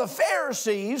 Now the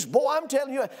Pharisees, boy, I'm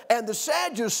telling you, and the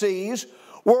Sadducees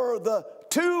were the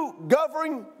two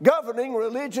governing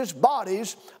religious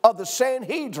bodies of the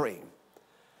Sanhedrin.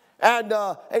 And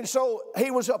so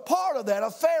he was a part of that, a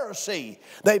Pharisee.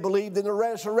 They believed in the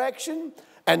resurrection,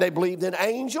 and they believed in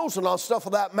angels and all stuff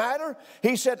of that matter.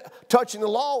 He said, touching the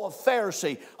law of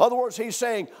Pharisee. In other words, he's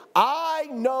saying, I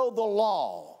know the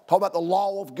law. Talking about the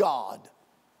law of God.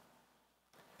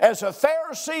 As a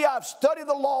Pharisee, I've studied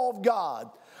the law of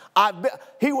God.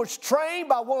 He was trained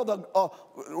by one of the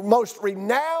most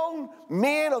renowned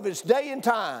men of his day and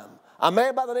time, a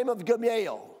man by the name of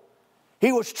Gamaliel.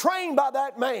 He was trained by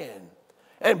that man.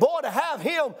 And boy, to have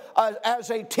him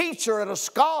as a teacher and a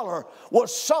scholar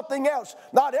was something else.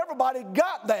 Not everybody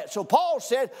got that. So Paul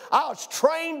said, I was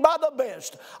trained by the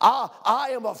best. I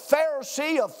am a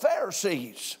Pharisee of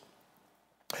Pharisees.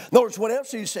 Notice what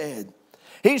else he said.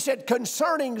 He said,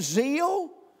 concerning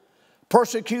zeal,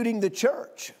 persecuting the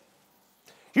church.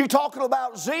 You talking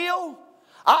about zeal?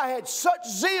 I had such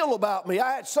zeal about me.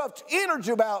 I had such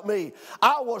energy about me.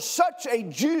 I was such a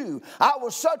Jew. I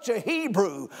was such a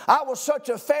Hebrew. I was such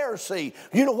a Pharisee.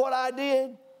 You know what I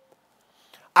did?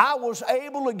 I was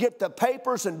able to get the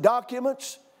papers and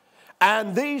documents,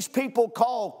 and these people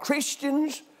called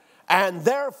Christians and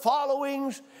their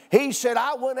followings, he said,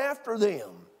 I went after them.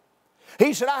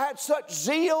 He said, I had such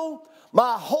zeal,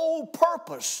 my whole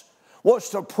purpose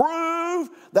was to prove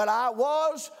that I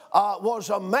was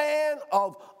a man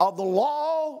of the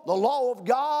law of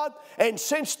God. And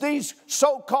since these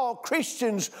so-called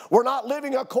Christians were not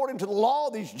living according to the law,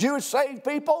 these Jewish saved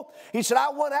people, he said, I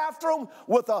went after them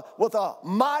with a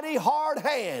mighty hard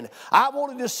hand. I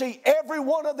wanted to see every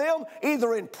one of them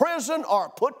either in prison or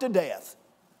put to death.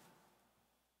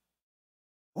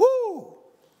 Woo!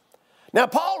 Now,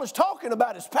 Paul is talking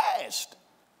about his past.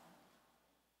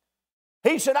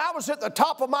 He said, I was at the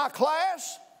top of my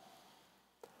class.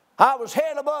 I was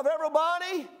head above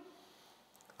everybody.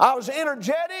 I was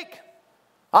energetic.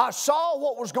 I saw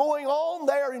what was going on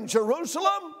there in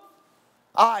Jerusalem.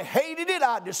 I hated it.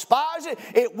 I despised it.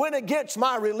 It went against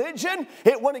my religion.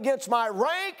 It went against my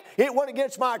rank. It went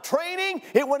against my training.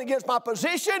 It went against my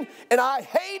position. And I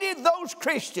hated those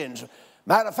Christians.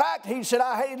 Matter of fact, he said,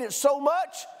 I hated it so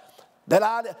much that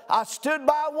I stood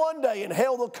by one day and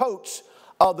held the coats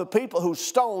of the people who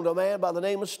stoned a man by the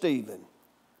name of Stephen.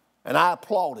 And I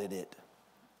applauded it.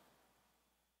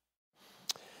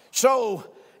 So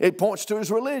it points to his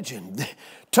religion.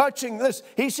 Touching this,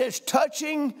 he says,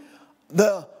 touching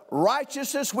the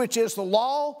righteousness which is the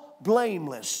law,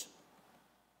 blameless.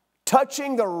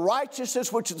 Touching the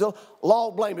righteousness which is the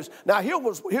law, blameless. Now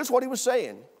here's what he was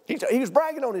saying. He was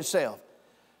bragging on himself.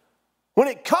 When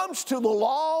it comes to the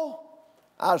law,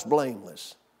 I was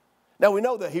blameless. Now we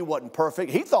know that he wasn't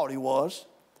perfect. He thought he was.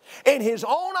 In his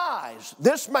own eyes,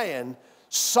 this man,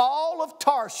 Saul of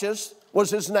Tarsus was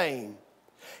his name.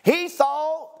 He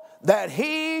thought that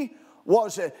he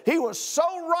was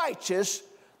so righteous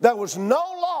there was no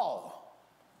law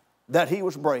that he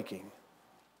was breaking.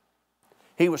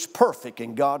 He was perfect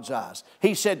in God's eyes.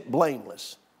 He said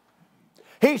blameless.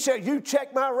 He said, you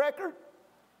check my record,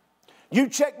 you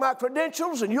check my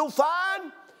credentials, and you'll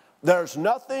find there's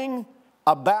nothing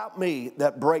about me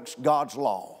that breaks God's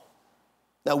law.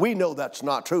 Now we know that's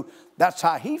not true. That's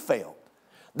how he felt.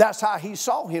 That's how he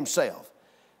saw himself.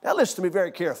 Now listen to me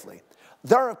very carefully.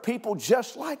 There are people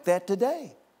just like that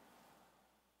today.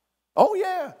 Oh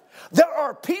yeah. There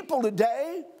are people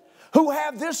today who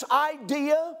have this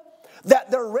idea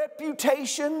that their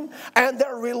reputation and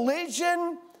their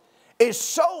religion is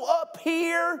so up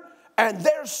here and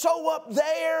they're so up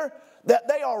there that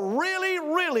they are really,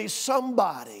 really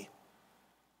somebody.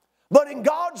 But in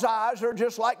God's eyes, they're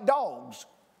just like dogs.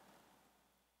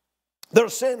 They're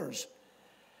sinners.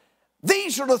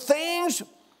 These are the things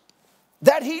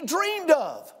that he dreamed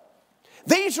of.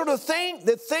 These are the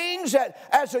things that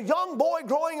as a young boy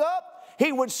growing up,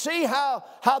 he would see how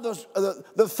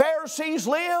the Pharisees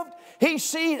lived. He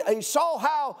saw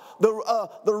how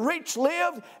the rich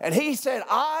lived, and he said,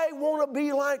 I want to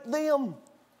be like them.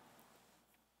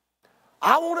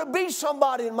 I want to be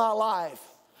somebody in my life.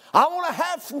 I want to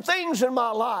have some things in my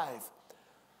life.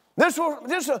 This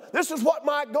is what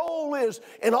my goal is.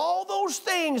 And all those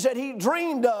things that he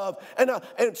dreamed of and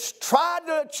tried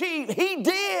to achieve, he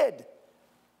did.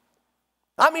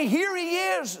 I mean, here he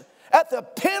is at the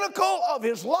pinnacle of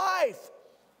his life.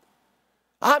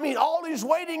 I mean, all he's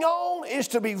waiting on is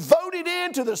to be voted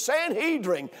into the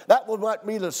Sanhedrin. That would might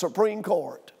be the Supreme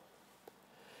Court.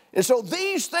 And so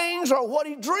these things are what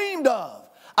he dreamed of.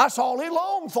 That's all he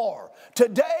longed for.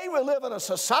 Today we live in a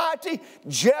society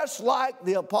just like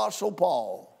the Apostle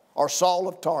Paul or Saul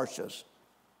of Tarsus.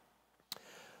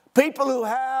 People who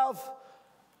have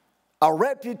a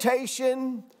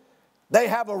reputation, they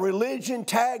have a religion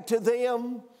tagged to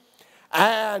them.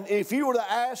 And if you were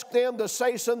to ask them to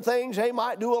say some things, they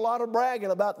might do a lot of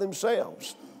bragging about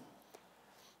themselves.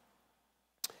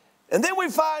 And then we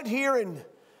find here in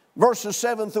verses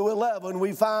 7 through 11,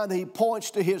 we find that he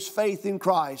points to his faith in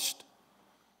Christ.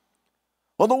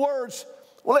 Well, the words,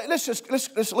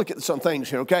 let's look at some things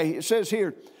here, okay? It says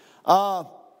here,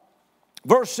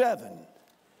 verse 7,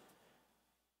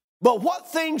 but what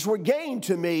things were gained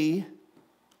to me,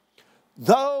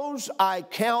 those I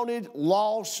counted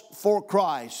loss for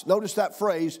Christ. Notice that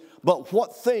phrase, but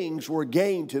what things were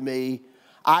gained to me,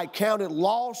 I counted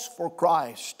loss for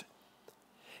Christ.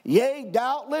 Yea,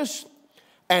 doubtless,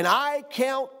 and I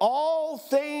count all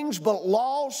things but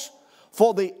loss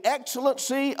for the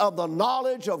excellency of the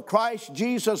knowledge of Christ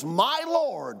Jesus my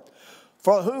Lord,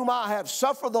 for whom I have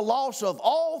suffered the loss of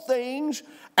all things,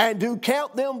 and do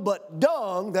count them but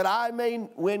dung, that I may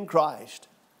win Christ.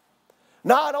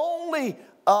 Not only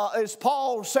is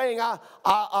Paul saying,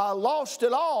 I lost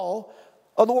it all.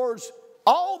 In other words,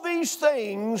 all these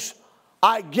things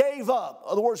I gave up.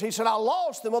 In other words, he said, I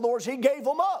lost them. In other words, he gave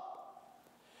them up.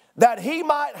 That he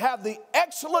might have the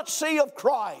excellency of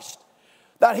Christ.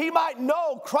 That he might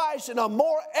know Christ in a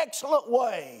more excellent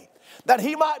way. That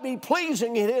he might be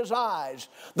pleasing in his eyes.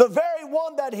 The very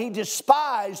one that he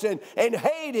despised and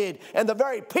hated, and the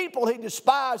very people he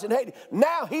despised and hated,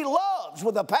 now he loves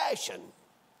with a passion.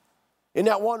 Isn't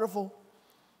that wonderful?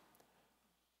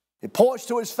 It points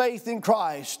to his faith in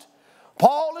Christ.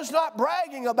 Paul is not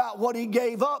bragging about what he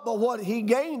gave up, but what he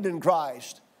gained in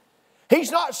Christ. He's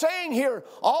not saying here,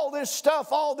 all this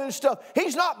stuff.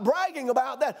 He's not bragging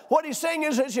about that. What he's saying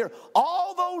is here,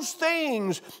 all those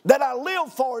things that I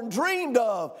lived for and dreamed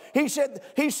of, he said,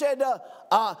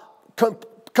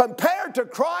 compared to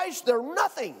Christ, they're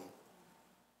nothing.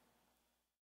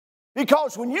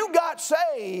 Because when you got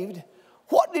saved,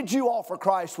 what did you offer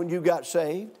Christ when you got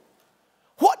saved?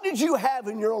 What did you have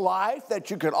in your life that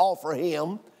you could offer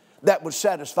him that would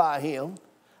satisfy him?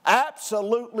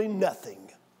 Absolutely nothing.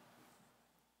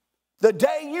 The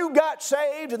day you got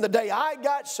saved and the day I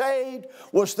got saved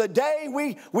was the day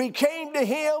we came to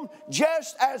him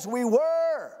just as we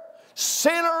were,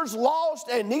 sinners lost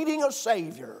and needing a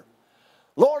Savior.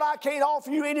 Lord, I can't offer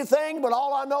you anything, but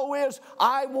all I know is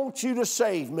I want you to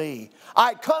save me.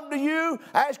 I come to you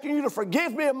asking you to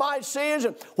forgive me of my sins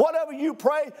and whatever you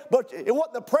pray, but it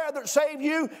wasn't the prayer that saved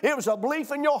you, it was a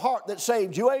belief in your heart that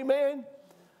saved you. Amen?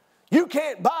 You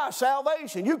can't buy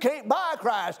salvation. You can't buy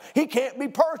Christ. He can't be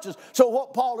purchased. So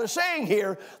what Paul is saying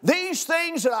here, these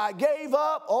things that I gave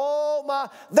up, oh my,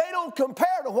 they don't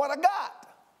compare to what I got.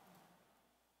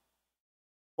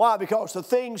 Why? Because the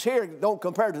things here don't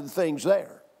compare to the things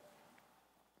there.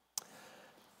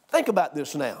 Think about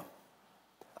this now.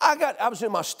 I was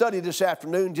in my study this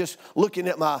afternoon just looking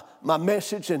at my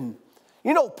message, and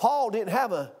you know, Paul didn't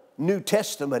have a New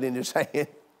Testament in his hand.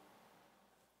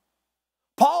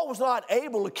 Paul was not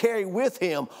able to carry with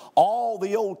him all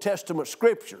the Old Testament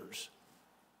scriptures.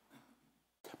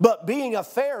 But being a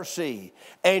Pharisee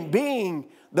and being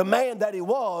the man that he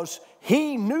was,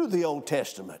 he knew the Old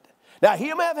Testament. Now,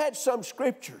 he may have had some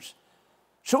scriptures.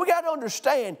 So we got to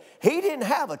understand, he didn't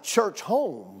have a church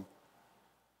home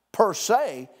per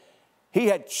se. He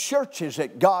had churches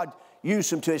that God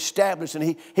used him to establish,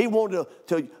 and he wanted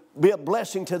to be a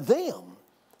blessing to them.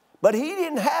 But he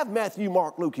didn't have Matthew,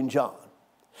 Mark, Luke, and John.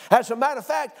 As a matter of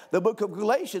fact, the book of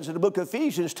Galatians and the book of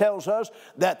Ephesians tells us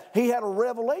that he had a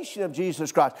revelation of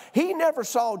Jesus Christ. He never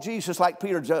saw Jesus like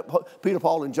Peter,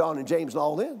 Paul, and John, and James, and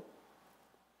all them.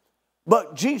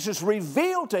 But Jesus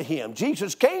revealed to him.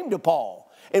 Jesus came to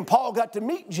Paul, and Paul got to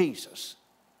meet Jesus.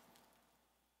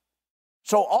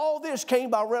 So all this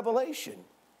came by revelation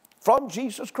from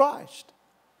Jesus Christ.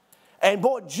 And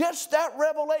boy, just that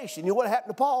revelation, you know what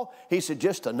happened to Paul? He said,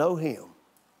 just to know him.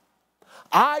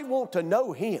 I want to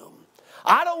know him.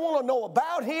 I don't want to know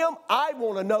about him. I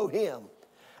want to know him.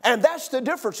 And that's the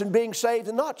difference in being saved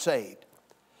and not saved.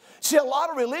 See, a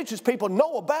lot of religious people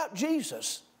know about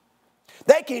Jesus.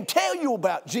 They can tell you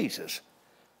about Jesus.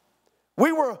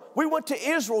 We went to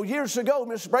Israel years ago.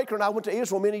 Mrs. Baker and I went to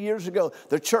Israel many years ago.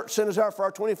 The church sent us out for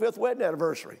our 25th wedding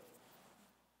anniversary.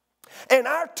 And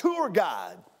our tour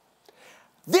guide,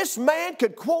 this man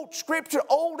could quote scripture,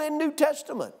 Old and New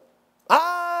Testament.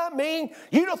 I mean,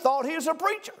 you'd have thought he was a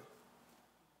preacher.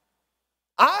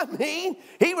 I mean,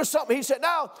 he was something. He said,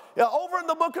 now, over in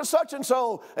the book of such and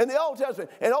so, in the Old Testament,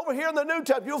 and over here in the New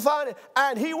Testament, you'll find it.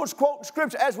 And he was quoting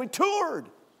scripture as we toured.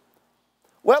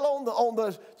 Well, on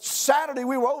the Saturday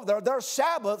we were over there, their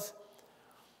Sabbath,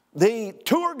 the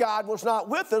tour guide was not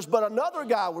with us, but another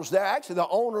guy was there. Actually, the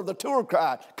owner of the tour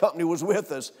guide company was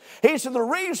with us. He said, the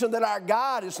reason that our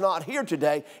guide is not here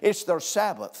today, it's their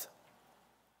Sabbath.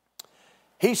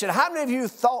 He said, how many of you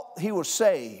thought he was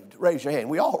saved? Raise your hand.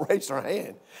 We all raised our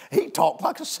hand. He talked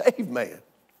like a saved man.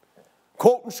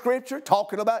 Quoting scripture,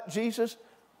 talking about Jesus.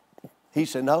 He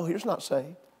said, no, he's not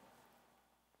saved.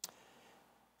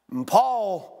 And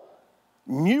Paul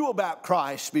knew about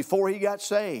Christ before he got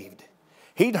saved.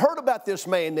 He'd heard about this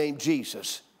man named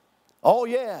Jesus. Oh,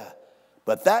 yeah.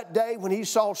 But that day when he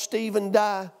saw Stephen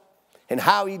die and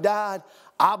how he died,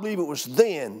 I believe it was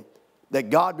then that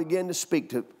God began to speak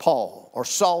to Paul, or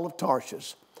Saul of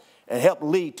Tarsus, and help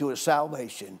lead to his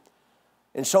salvation.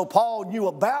 And so Paul knew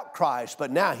about Christ, but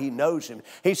now he knows him.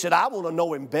 He said, I want to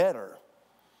know him better.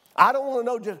 I don't want to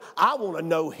know just, I want to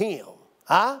know him.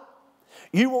 Huh?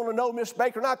 You want to know Miss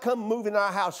Baker? Now come move in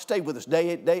our house, stay with us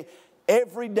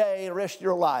every day the rest of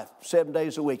your life, 7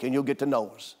 days a week, and you'll get to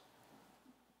know us.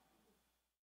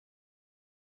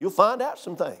 You'll find out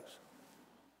some things.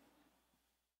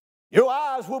 Your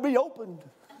eyes will be opened.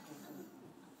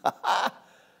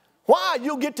 Why?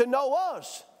 You'll get to know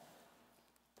us.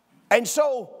 And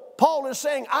so Paul is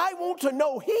saying, I want to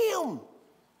know him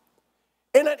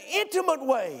in an intimate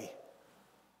way.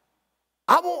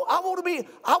 I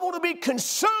want to be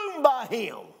consumed by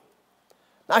him.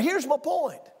 Now here's my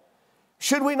point.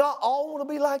 Should we not all want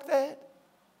to be like that?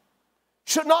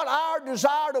 Should not our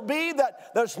desire to be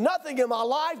that there's nothing in my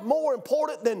life more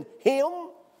important than him?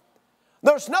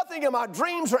 There's nothing in my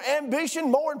dreams or ambition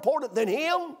more important than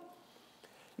him?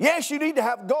 Yes, you need to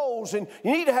have goals, and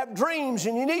you need to have dreams,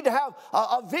 and you need to have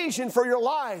a vision for your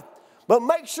life. But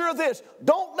make sure of this,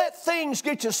 don't let things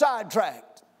get you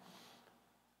sidetracked.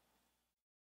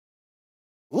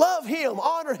 Love him,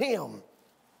 honor him.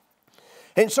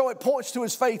 And so it points to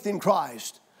his faith in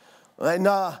Christ. And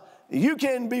you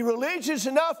can be religious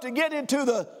enough to get into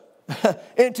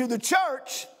the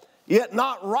church, yet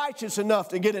not righteous enough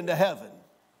to get into heaven.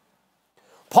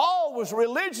 Paul was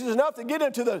religious enough to get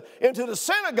into the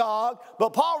synagogue,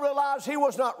 but Paul realized he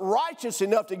was not righteous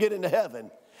enough to get into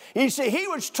heaven. You see, he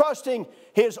was trusting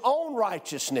his own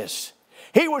righteousness.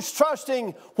 He was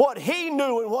trusting what he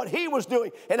knew and what he was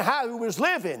doing and how he was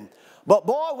living. But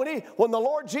boy, when the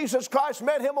Lord Jesus Christ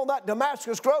met him on that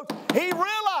Damascus road, he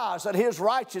realized that his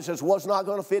righteousness was not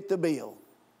going to fit the bill.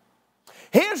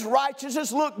 His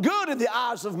righteousness looked good in the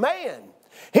eyes of man.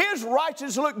 His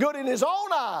righteousness looked good in his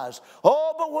own eyes.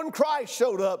 Oh, but when Christ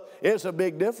showed up, it's a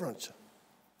big difference.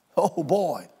 Oh,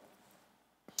 boy.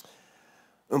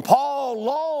 And Paul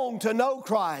longed to know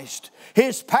Christ.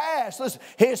 His past, listen,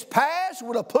 his past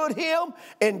would have put him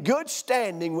in good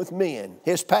standing with men.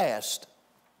 His past.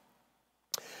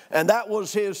 And that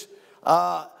was his,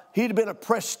 he'd have been a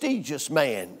prestigious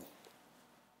man.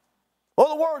 In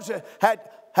other words,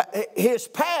 his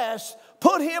past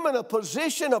put him in a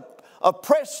position of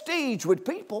prestige with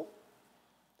people.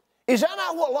 Is that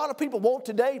not what a lot of people want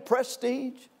today,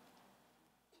 prestige?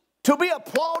 To be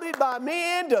applauded by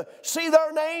men, to see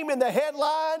their name in the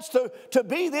headlines, to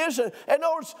be this, in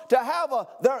order to have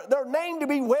their name to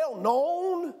be well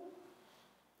known.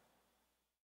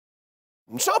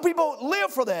 And some people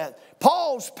live for that.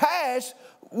 Paul's past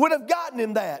would have gotten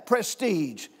him that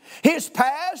prestige. His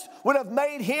past would have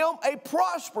made him a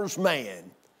prosperous man.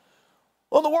 In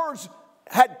other words,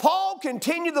 had Paul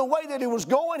continued the way that he was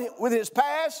going with his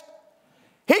past,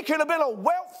 he could have been a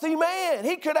wealthy man.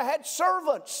 He could have had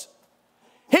servants.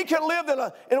 He could have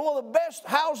lived in one of the best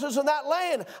houses in that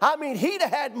land. I mean, he'd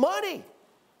have had money.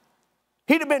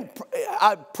 He'd have been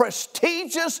a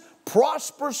prestigious,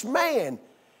 prosperous man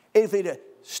if he'd have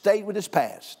stayed with his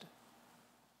past.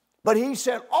 But he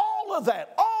said, all of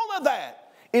that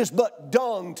is but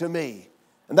dung to me.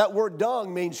 And that word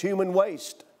dung means human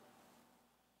waste.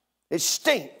 It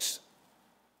stinks.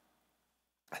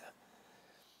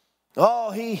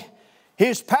 Oh,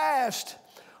 his past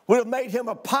would have made him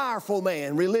a powerful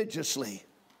man religiously.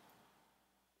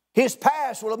 His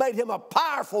past would have made him a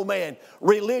powerful man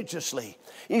religiously.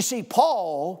 You see,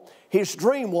 Paul, his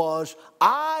dream was,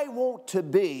 I want to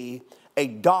be a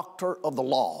doctor of the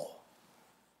law.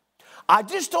 I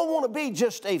just don't want to be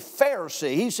just a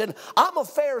Pharisee. He said, I'm a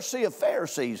Pharisee of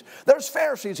Pharisees. There's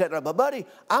Pharisees that are, but buddy,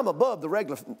 I'm above the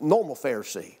regular, normal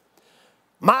Pharisee.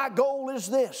 My goal is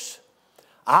this.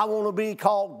 I want to be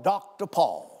called Dr.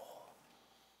 Paul.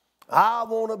 I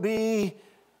want to be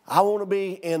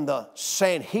in the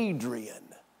Sanhedrin.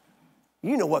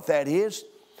 You know what that is.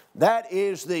 That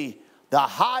is the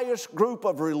highest group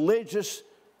of religious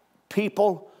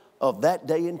people of that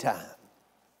day and time.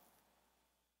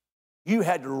 You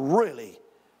had to really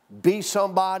be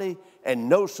somebody and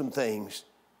know some things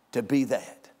to be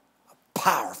that. A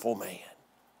powerful man.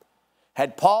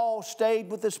 Had Paul stayed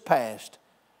with his past,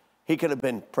 he could have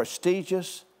been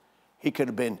prestigious, he could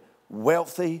have been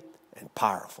wealthy and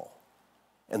powerful.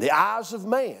 In the eyes of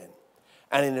man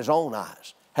and in his own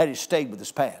eyes, had he stayed with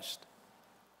his past.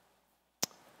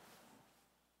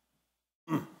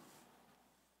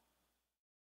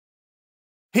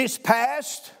 His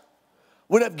past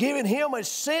would have given him a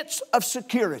sense of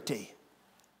security.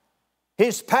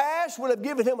 His past would have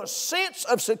given him a sense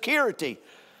of security.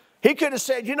 He could have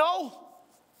said, you know,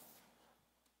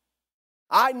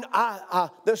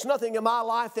 there's nothing in my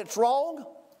life that's wrong.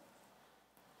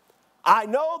 I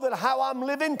know that how I'm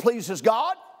living pleases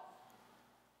God.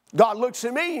 God looks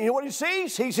at me, and you know what he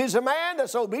sees? He sees a man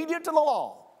that's obedient to the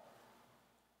law.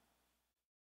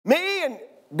 Me and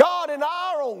God and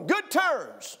I are on good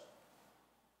terms.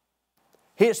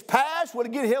 His past would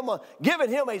have given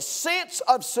him a sense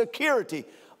of security,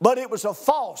 but it was a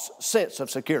false sense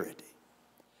of security.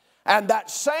 And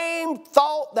that same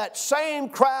thought, that same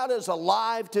crowd is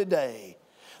alive today.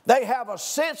 They have a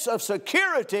sense of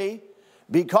security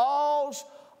because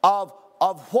of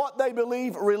what they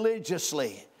believe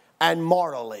religiously and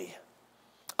morally.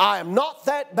 I am not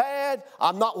that bad.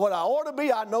 I'm not what I ought to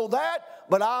be. I know that.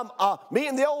 But me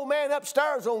and the old man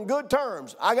upstairs on good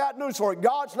terms. I got news for you.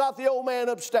 God's not the old man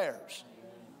upstairs.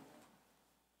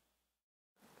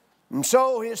 And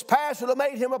so his past would have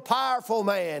made him a powerful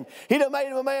man. He'd have made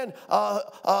him a man.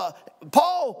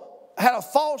 Paul had a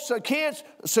false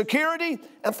security.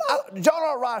 And John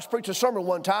R. Rice preached a sermon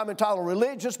one time entitled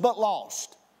Religious But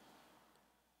Lost.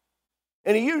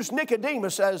 And he used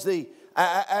Nicodemus as the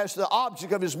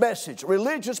object of his message.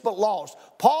 Religious but lost.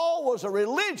 Paul was a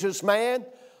religious man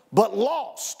but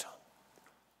lost.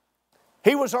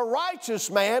 He was a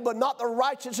righteous man but not the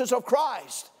righteousness of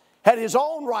Christ. Had his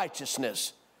own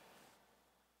righteousness.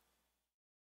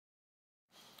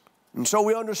 And so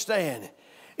we understand.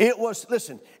 It was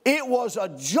a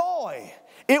joy.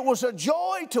 It was a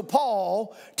joy to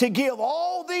Paul to give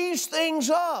all these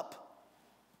things up.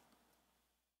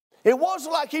 It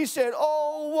wasn't like he said,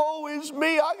 oh, woe is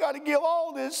me, I got to give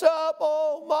all this up.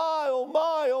 Oh, my, oh,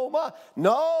 my, oh, my.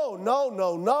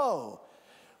 No.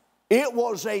 It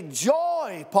was a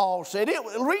joy, Paul said.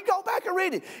 Go back and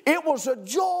read it. It was a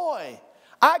joy.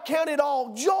 I count it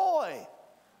all joy.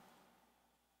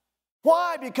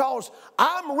 Why? Because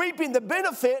I'm reaping the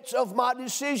benefits of my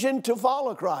decision to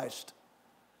follow Christ.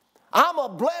 I'm a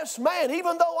blessed man,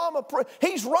 even though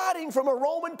he's writing from a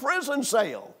Roman prison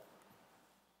cell.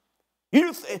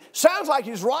 It sounds like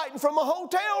he's writing from a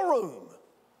hotel room.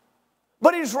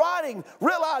 But he's writing,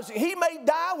 realizing he may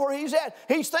die where he's at.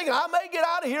 He's thinking, I may get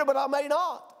out of here, but I may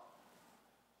not.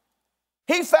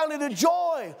 He found it a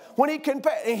joy when he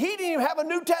compared. And he didn't even have a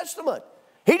New Testament.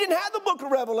 He didn't have the book of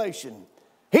Revelation.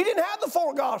 He didn't have the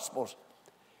 4 Gospels.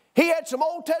 He had some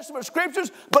Old Testament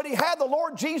scriptures, but he had the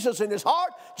Lord Jesus in his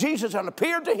heart. Jesus had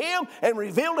appeared to him and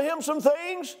revealed to him some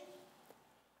things.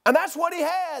 And that's what he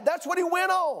had. That's what he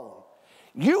went on.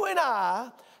 You and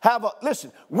I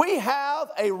we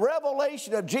have a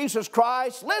revelation of Jesus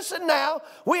Christ. Listen now,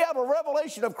 we have a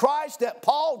revelation of Christ that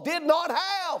Paul did not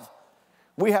have.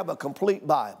 We have a complete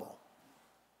Bible.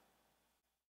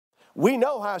 We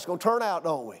know how it's going to turn out,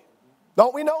 don't we?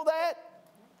 Don't we know that?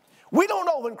 We don't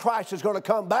know when Christ is going to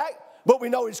come back, but we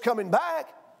know he's coming back.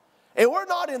 And we're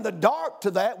not in the dark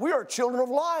to that. We are children of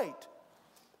light.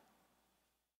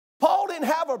 Paul didn't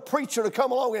have a preacher to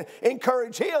come along and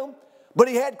encourage him, but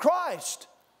he had Christ.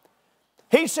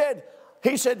 He said,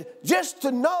 just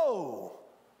to know,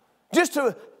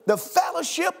 the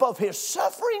fellowship of his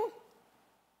suffering,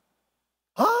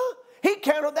 he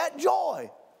counted that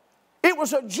joy. It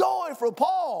was a joy for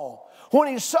Paul when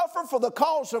he suffered for the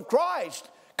cause of Christ.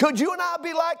 Could you and I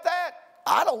be like that?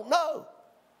 I don't know.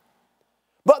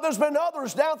 But there's been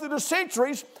others down through the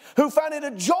centuries who found it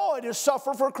a joy to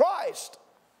suffer for Christ.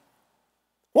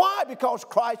 Why? Because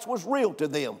Christ was real to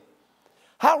them.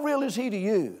 How real is he to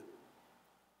you?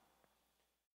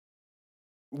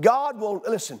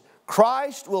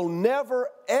 Christ will never,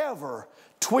 ever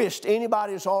twist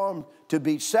anybody's arm to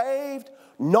be saved,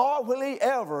 nor will he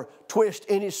ever twist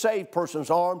any saved person's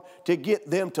arm to get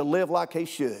them to live like they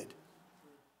should.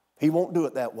 He won't do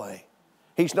it that way.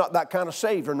 He's not that kind of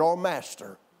Savior nor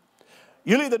master.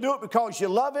 You'll either do it because you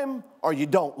love him or you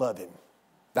don't love him.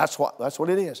 That's what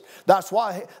it is. That's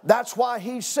why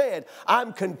he said,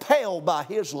 I'm compelled by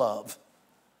his love.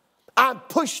 I'm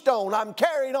pushed on, I'm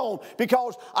carried on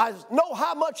because I know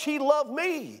how much he loved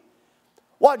me.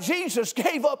 Why, Jesus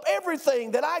gave up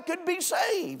everything that I could be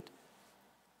saved.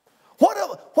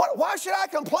 Why should I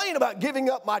complain about giving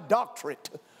up my doctorate?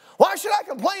 Why should I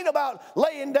complain about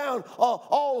laying down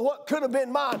all what could have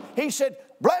been mine? He said,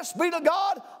 blessed be to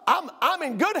God, I'm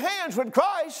in good hands with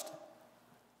Christ.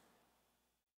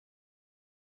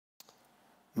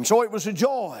 And so it was a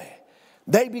joy.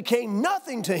 They became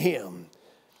nothing to him.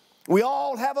 We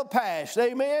all have a past,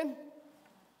 amen?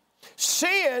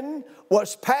 Sin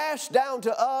was passed down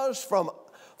to us from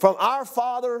our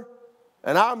father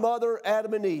and our mother,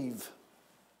 Adam and Eve.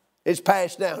 It's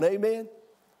passed down, amen?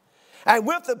 And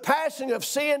with the passing of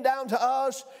sin down to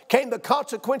us came the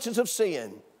consequences of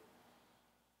sin.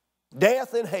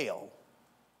 Death and hell.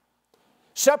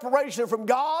 Separation from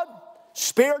God,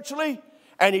 spiritually,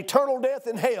 and eternal death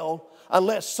in hell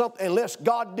unless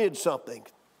God did something.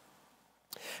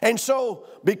 And so,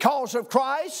 because of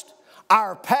Christ,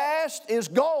 our past is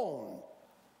gone.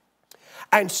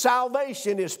 And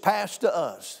salvation is passed to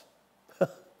us.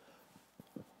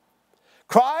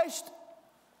 Christ,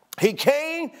 he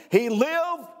came, he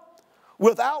lived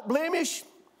without blemish.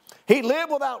 He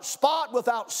lived without spot,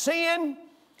 without sin.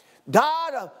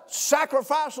 Died a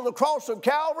sacrifice on the cross of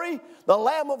Calvary. The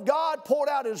Lamb of God poured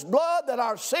out his blood that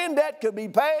our sin debt could be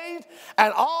paid.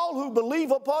 And all who believe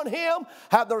upon him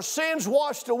have their sins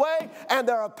washed away and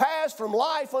they are passed from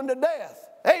life unto death.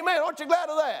 Amen. Aren't you glad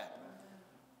of that?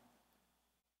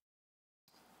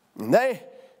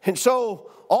 And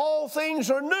so all things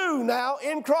are new now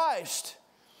in Christ.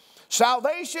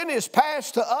 Salvation is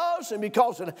passed to us, and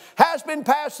because it has been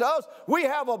passed to us, we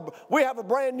have a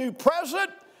brand new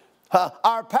present.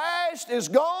 Our past is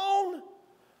gone.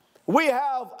 We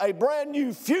have a brand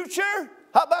new future.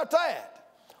 How about that?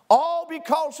 All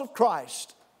because of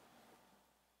Christ.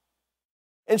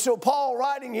 And so Paul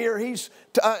writing here, he's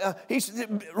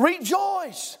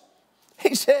rejoice.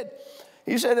 He said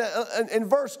in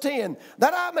verse 10,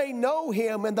 that I may know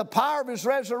him and the power of his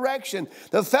resurrection,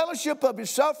 the fellowship of his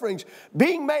sufferings,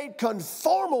 being made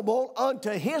conformable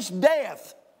unto his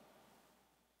death,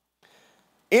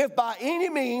 if by any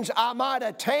means I might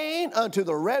attain unto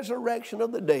the resurrection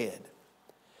of the dead.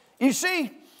 You see,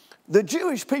 the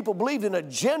Jewish people believed in a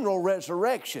general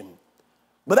resurrection.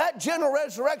 But that general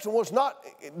resurrection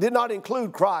did not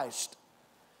include Christ.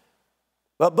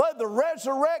 But the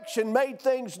resurrection made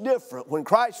things different. When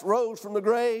Christ rose from the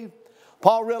grave,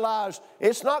 Paul realized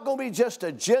it's not going to be just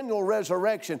a general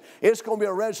resurrection. It's going to be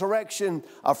a resurrection,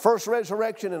 a first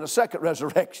resurrection and a second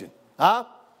resurrection. Huh?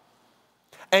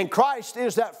 And Christ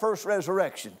is that first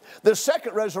resurrection. The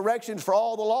second resurrection is for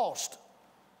all the lost.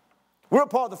 We're a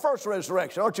part of the first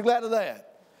resurrection. Aren't you glad of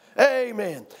that?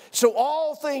 Amen. So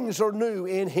all things are new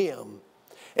in Him.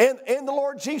 And in the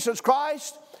Lord Jesus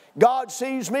Christ, God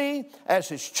sees me as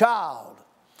His child.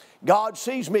 God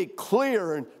sees me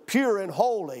clear and pure and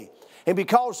holy. And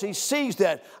because He sees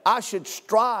that, I should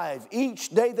strive each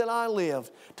day that I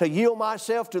live to yield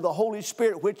myself to the Holy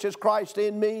Spirit, which is Christ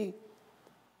in me.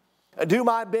 I do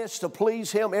my best to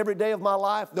please Him every day of my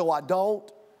life, though I don't.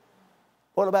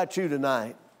 What about you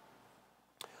tonight?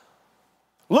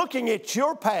 Looking at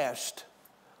your past,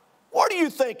 where do you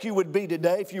think you would be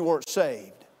today if you weren't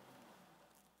saved?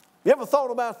 You ever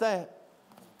thought about that?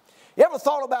 You ever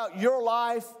thought about your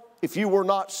life if you were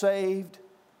not saved?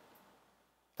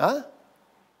 Huh?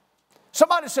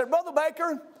 Somebody said, Brother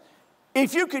Baker,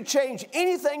 if you could change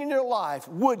anything in your life,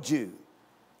 would you?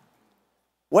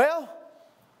 Well,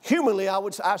 humanly,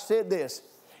 I said this.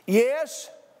 Yes,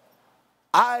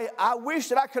 I wish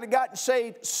that I could have gotten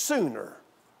saved sooner,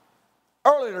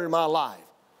 earlier in my life.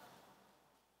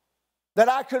 That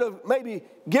I could have maybe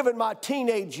given my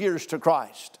teenage years to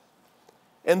Christ.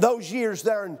 And those years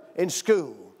there in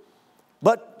school.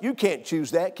 But you can't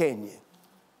choose that, can you?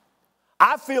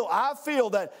 I feel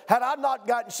that had I not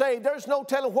gotten saved, there's no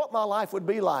telling what my life would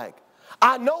be like.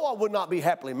 I know I would not be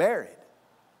happily married.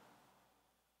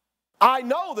 I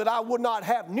know that I would not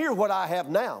have near what I have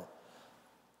now.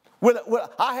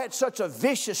 I had such a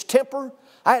vicious temper.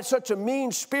 I had such a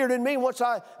mean spirit in me. Once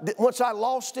I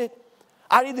lost it,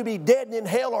 I'd either be dead and in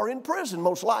hell or in prison,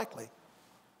 most likely.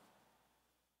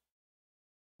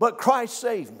 But Christ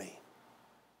saved me.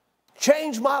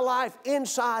 Changed my life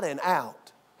inside and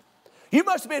out. You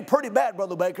must have been pretty bad,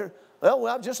 Brother Baker.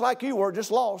 Well, just like you were,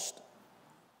 just lost.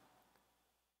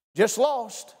 Just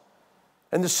lost.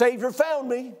 And the Savior found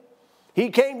me. He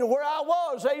came to where I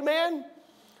was, amen.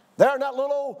 There in that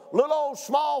little old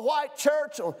small white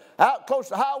church out close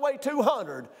to Highway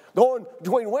 200, going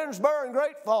between Winsboro and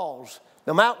Great Falls,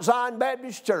 the Mount Zion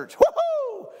Baptist Church.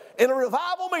 Woohoo! In a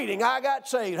revival meeting, I got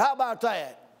saved. How about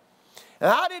that? And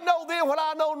I didn't know then what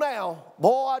I know now.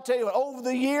 Boy, I tell you, over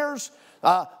the years,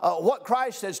 what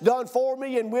Christ has done for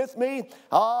me and with me,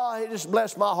 it just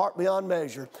blessed my heart beyond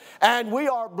measure. And we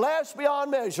are blessed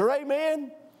beyond measure,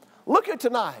 amen? Look at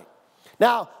tonight.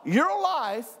 Now, your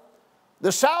life,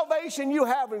 the salvation you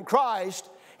have in Christ,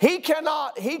 He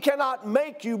cannot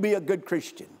make you be a good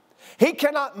Christian. He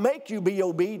cannot make you be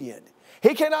obedient.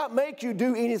 He cannot make you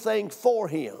do anything for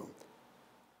Him.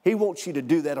 He wants you to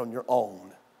do that on your own.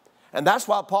 And that's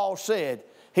why Paul said,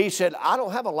 he said, I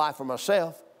don't have a life for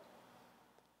myself.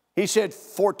 He said,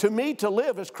 for to me to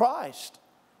live is Christ,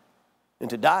 and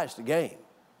to die is the gain.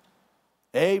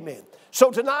 Amen. So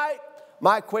tonight,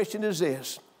 my question is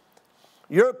this.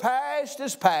 Your past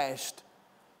is past.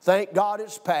 Thank God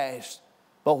it's past.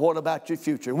 But what about your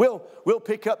future? We'll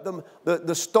pick up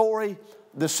the story,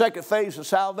 the second phase of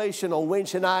salvation on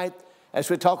Wednesday night as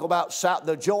we talk about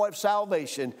the joy of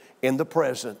salvation in the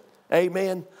present.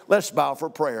 Amen. Let's bow for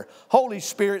prayer. Holy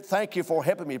Spirit, thank you for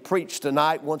helping me preach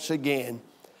tonight once again.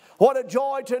 What a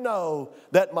joy to know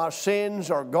that my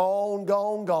sins are gone,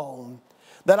 gone, gone.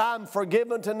 That I'm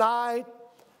forgiven tonight.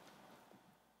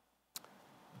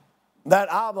 That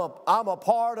I'm a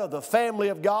part of the family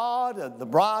of God, the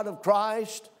bride of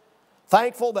Christ.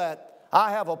 Thankful that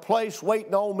I have a place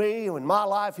waiting on me when my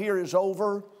life here is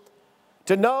over.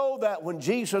 To know that when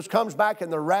Jesus comes back in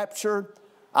the rapture,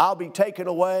 I'll be taken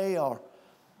away. Or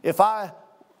if I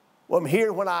am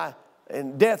here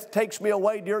and death takes me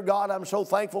away, dear God, I'm so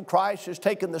thankful Christ has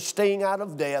taken the sting out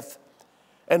of death.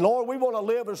 And Lord, we want to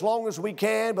live as long as we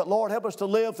can, but Lord, help us to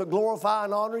live to glorify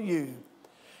and honor You.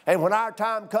 And when our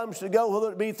time comes to go,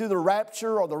 whether it be through the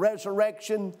rapture or the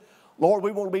resurrection, Lord,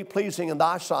 we want to be pleasing in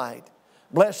Thy sight.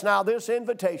 Bless now this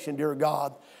invitation, dear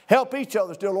God. Help each of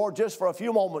us, dear Lord, just for a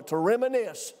few moments to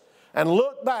reminisce and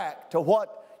look back to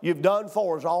what You've done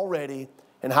for us already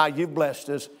and how You've blessed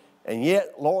us. And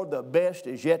yet, Lord, the best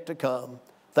is yet to come.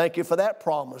 Thank You for that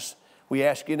promise. We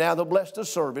ask You now to bless the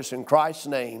service in Christ's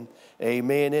name.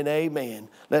 Amen and amen.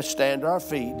 Let's stand to our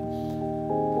feet.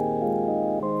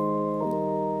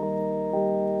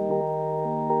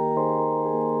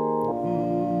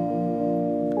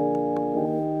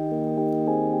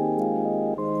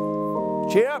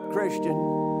 Cheer up, Christian.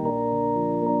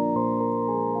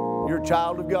 You're a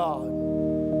child of God.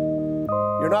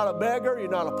 You're not a beggar. You're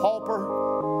not a pauper.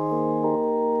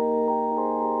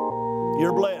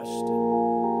 You're blessed.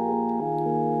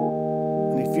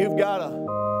 And if you've got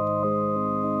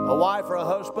a wife or a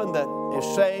husband that is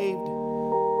saved,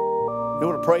 you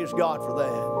want to praise God for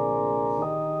that.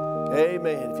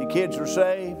 Amen. If your kids are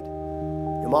saved,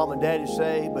 your mom and dad is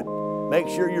saved, but make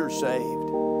sure you're saved.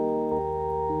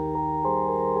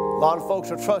 A lot of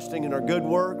folks are trusting in their good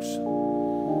works,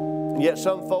 and yet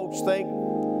some folks think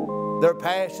their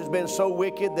past has been so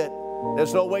wicked that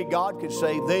there's no way God could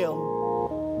save them.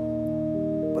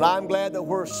 But I'm glad that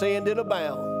where sin did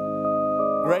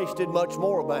abound, grace did much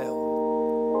more abound.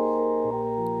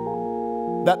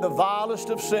 That the vilest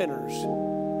of sinners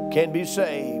can be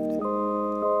saved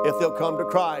if they'll come to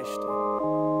Christ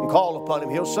and call upon Him.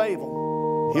 He'll save them.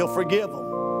 He'll forgive them.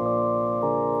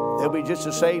 They'll be just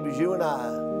as saved as you and I.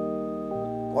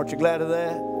 Aren't you glad of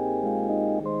that?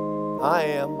 I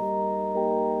am.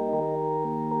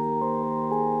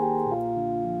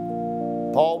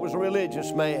 Paul was a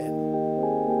religious man.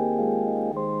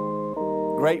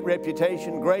 Great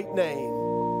reputation, great name.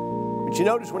 But you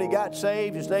notice when he got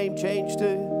saved, his name changed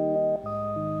too?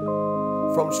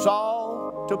 From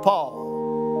Saul to Paul.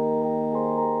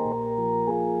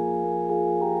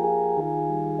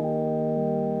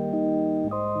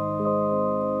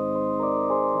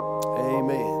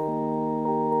 Amen.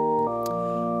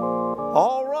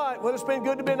 All right. Well, it's been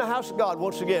good to be in the house of God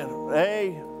once again.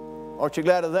 Hey, aren't you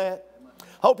glad of that?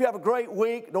 Hope you have a great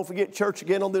week. Don't forget church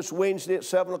again on this Wednesday at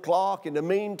 7 o'clock. In the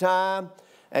meantime,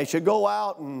 as you go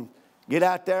out and get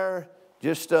out there,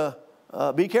 just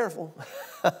be careful.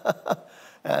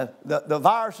 The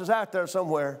virus is out there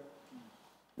somewhere.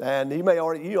 And you may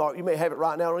have it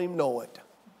right now and don't even know it.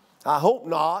 I hope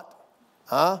not.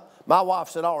 My wife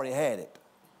said I already had it.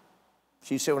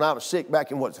 She said when I was sick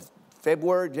back in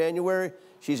February, January,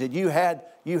 she said, you had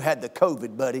the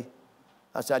COVID, buddy.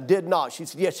 I said, I did not. She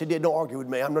said, yes, I did. Don't argue with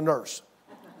me. I'm the nurse.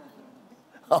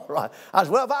 All right. I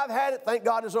said, well, if I've had it, thank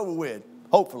God it's over with.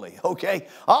 Hopefully. Okay.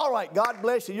 All right. God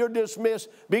bless you. You're dismissed.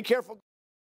 Be careful.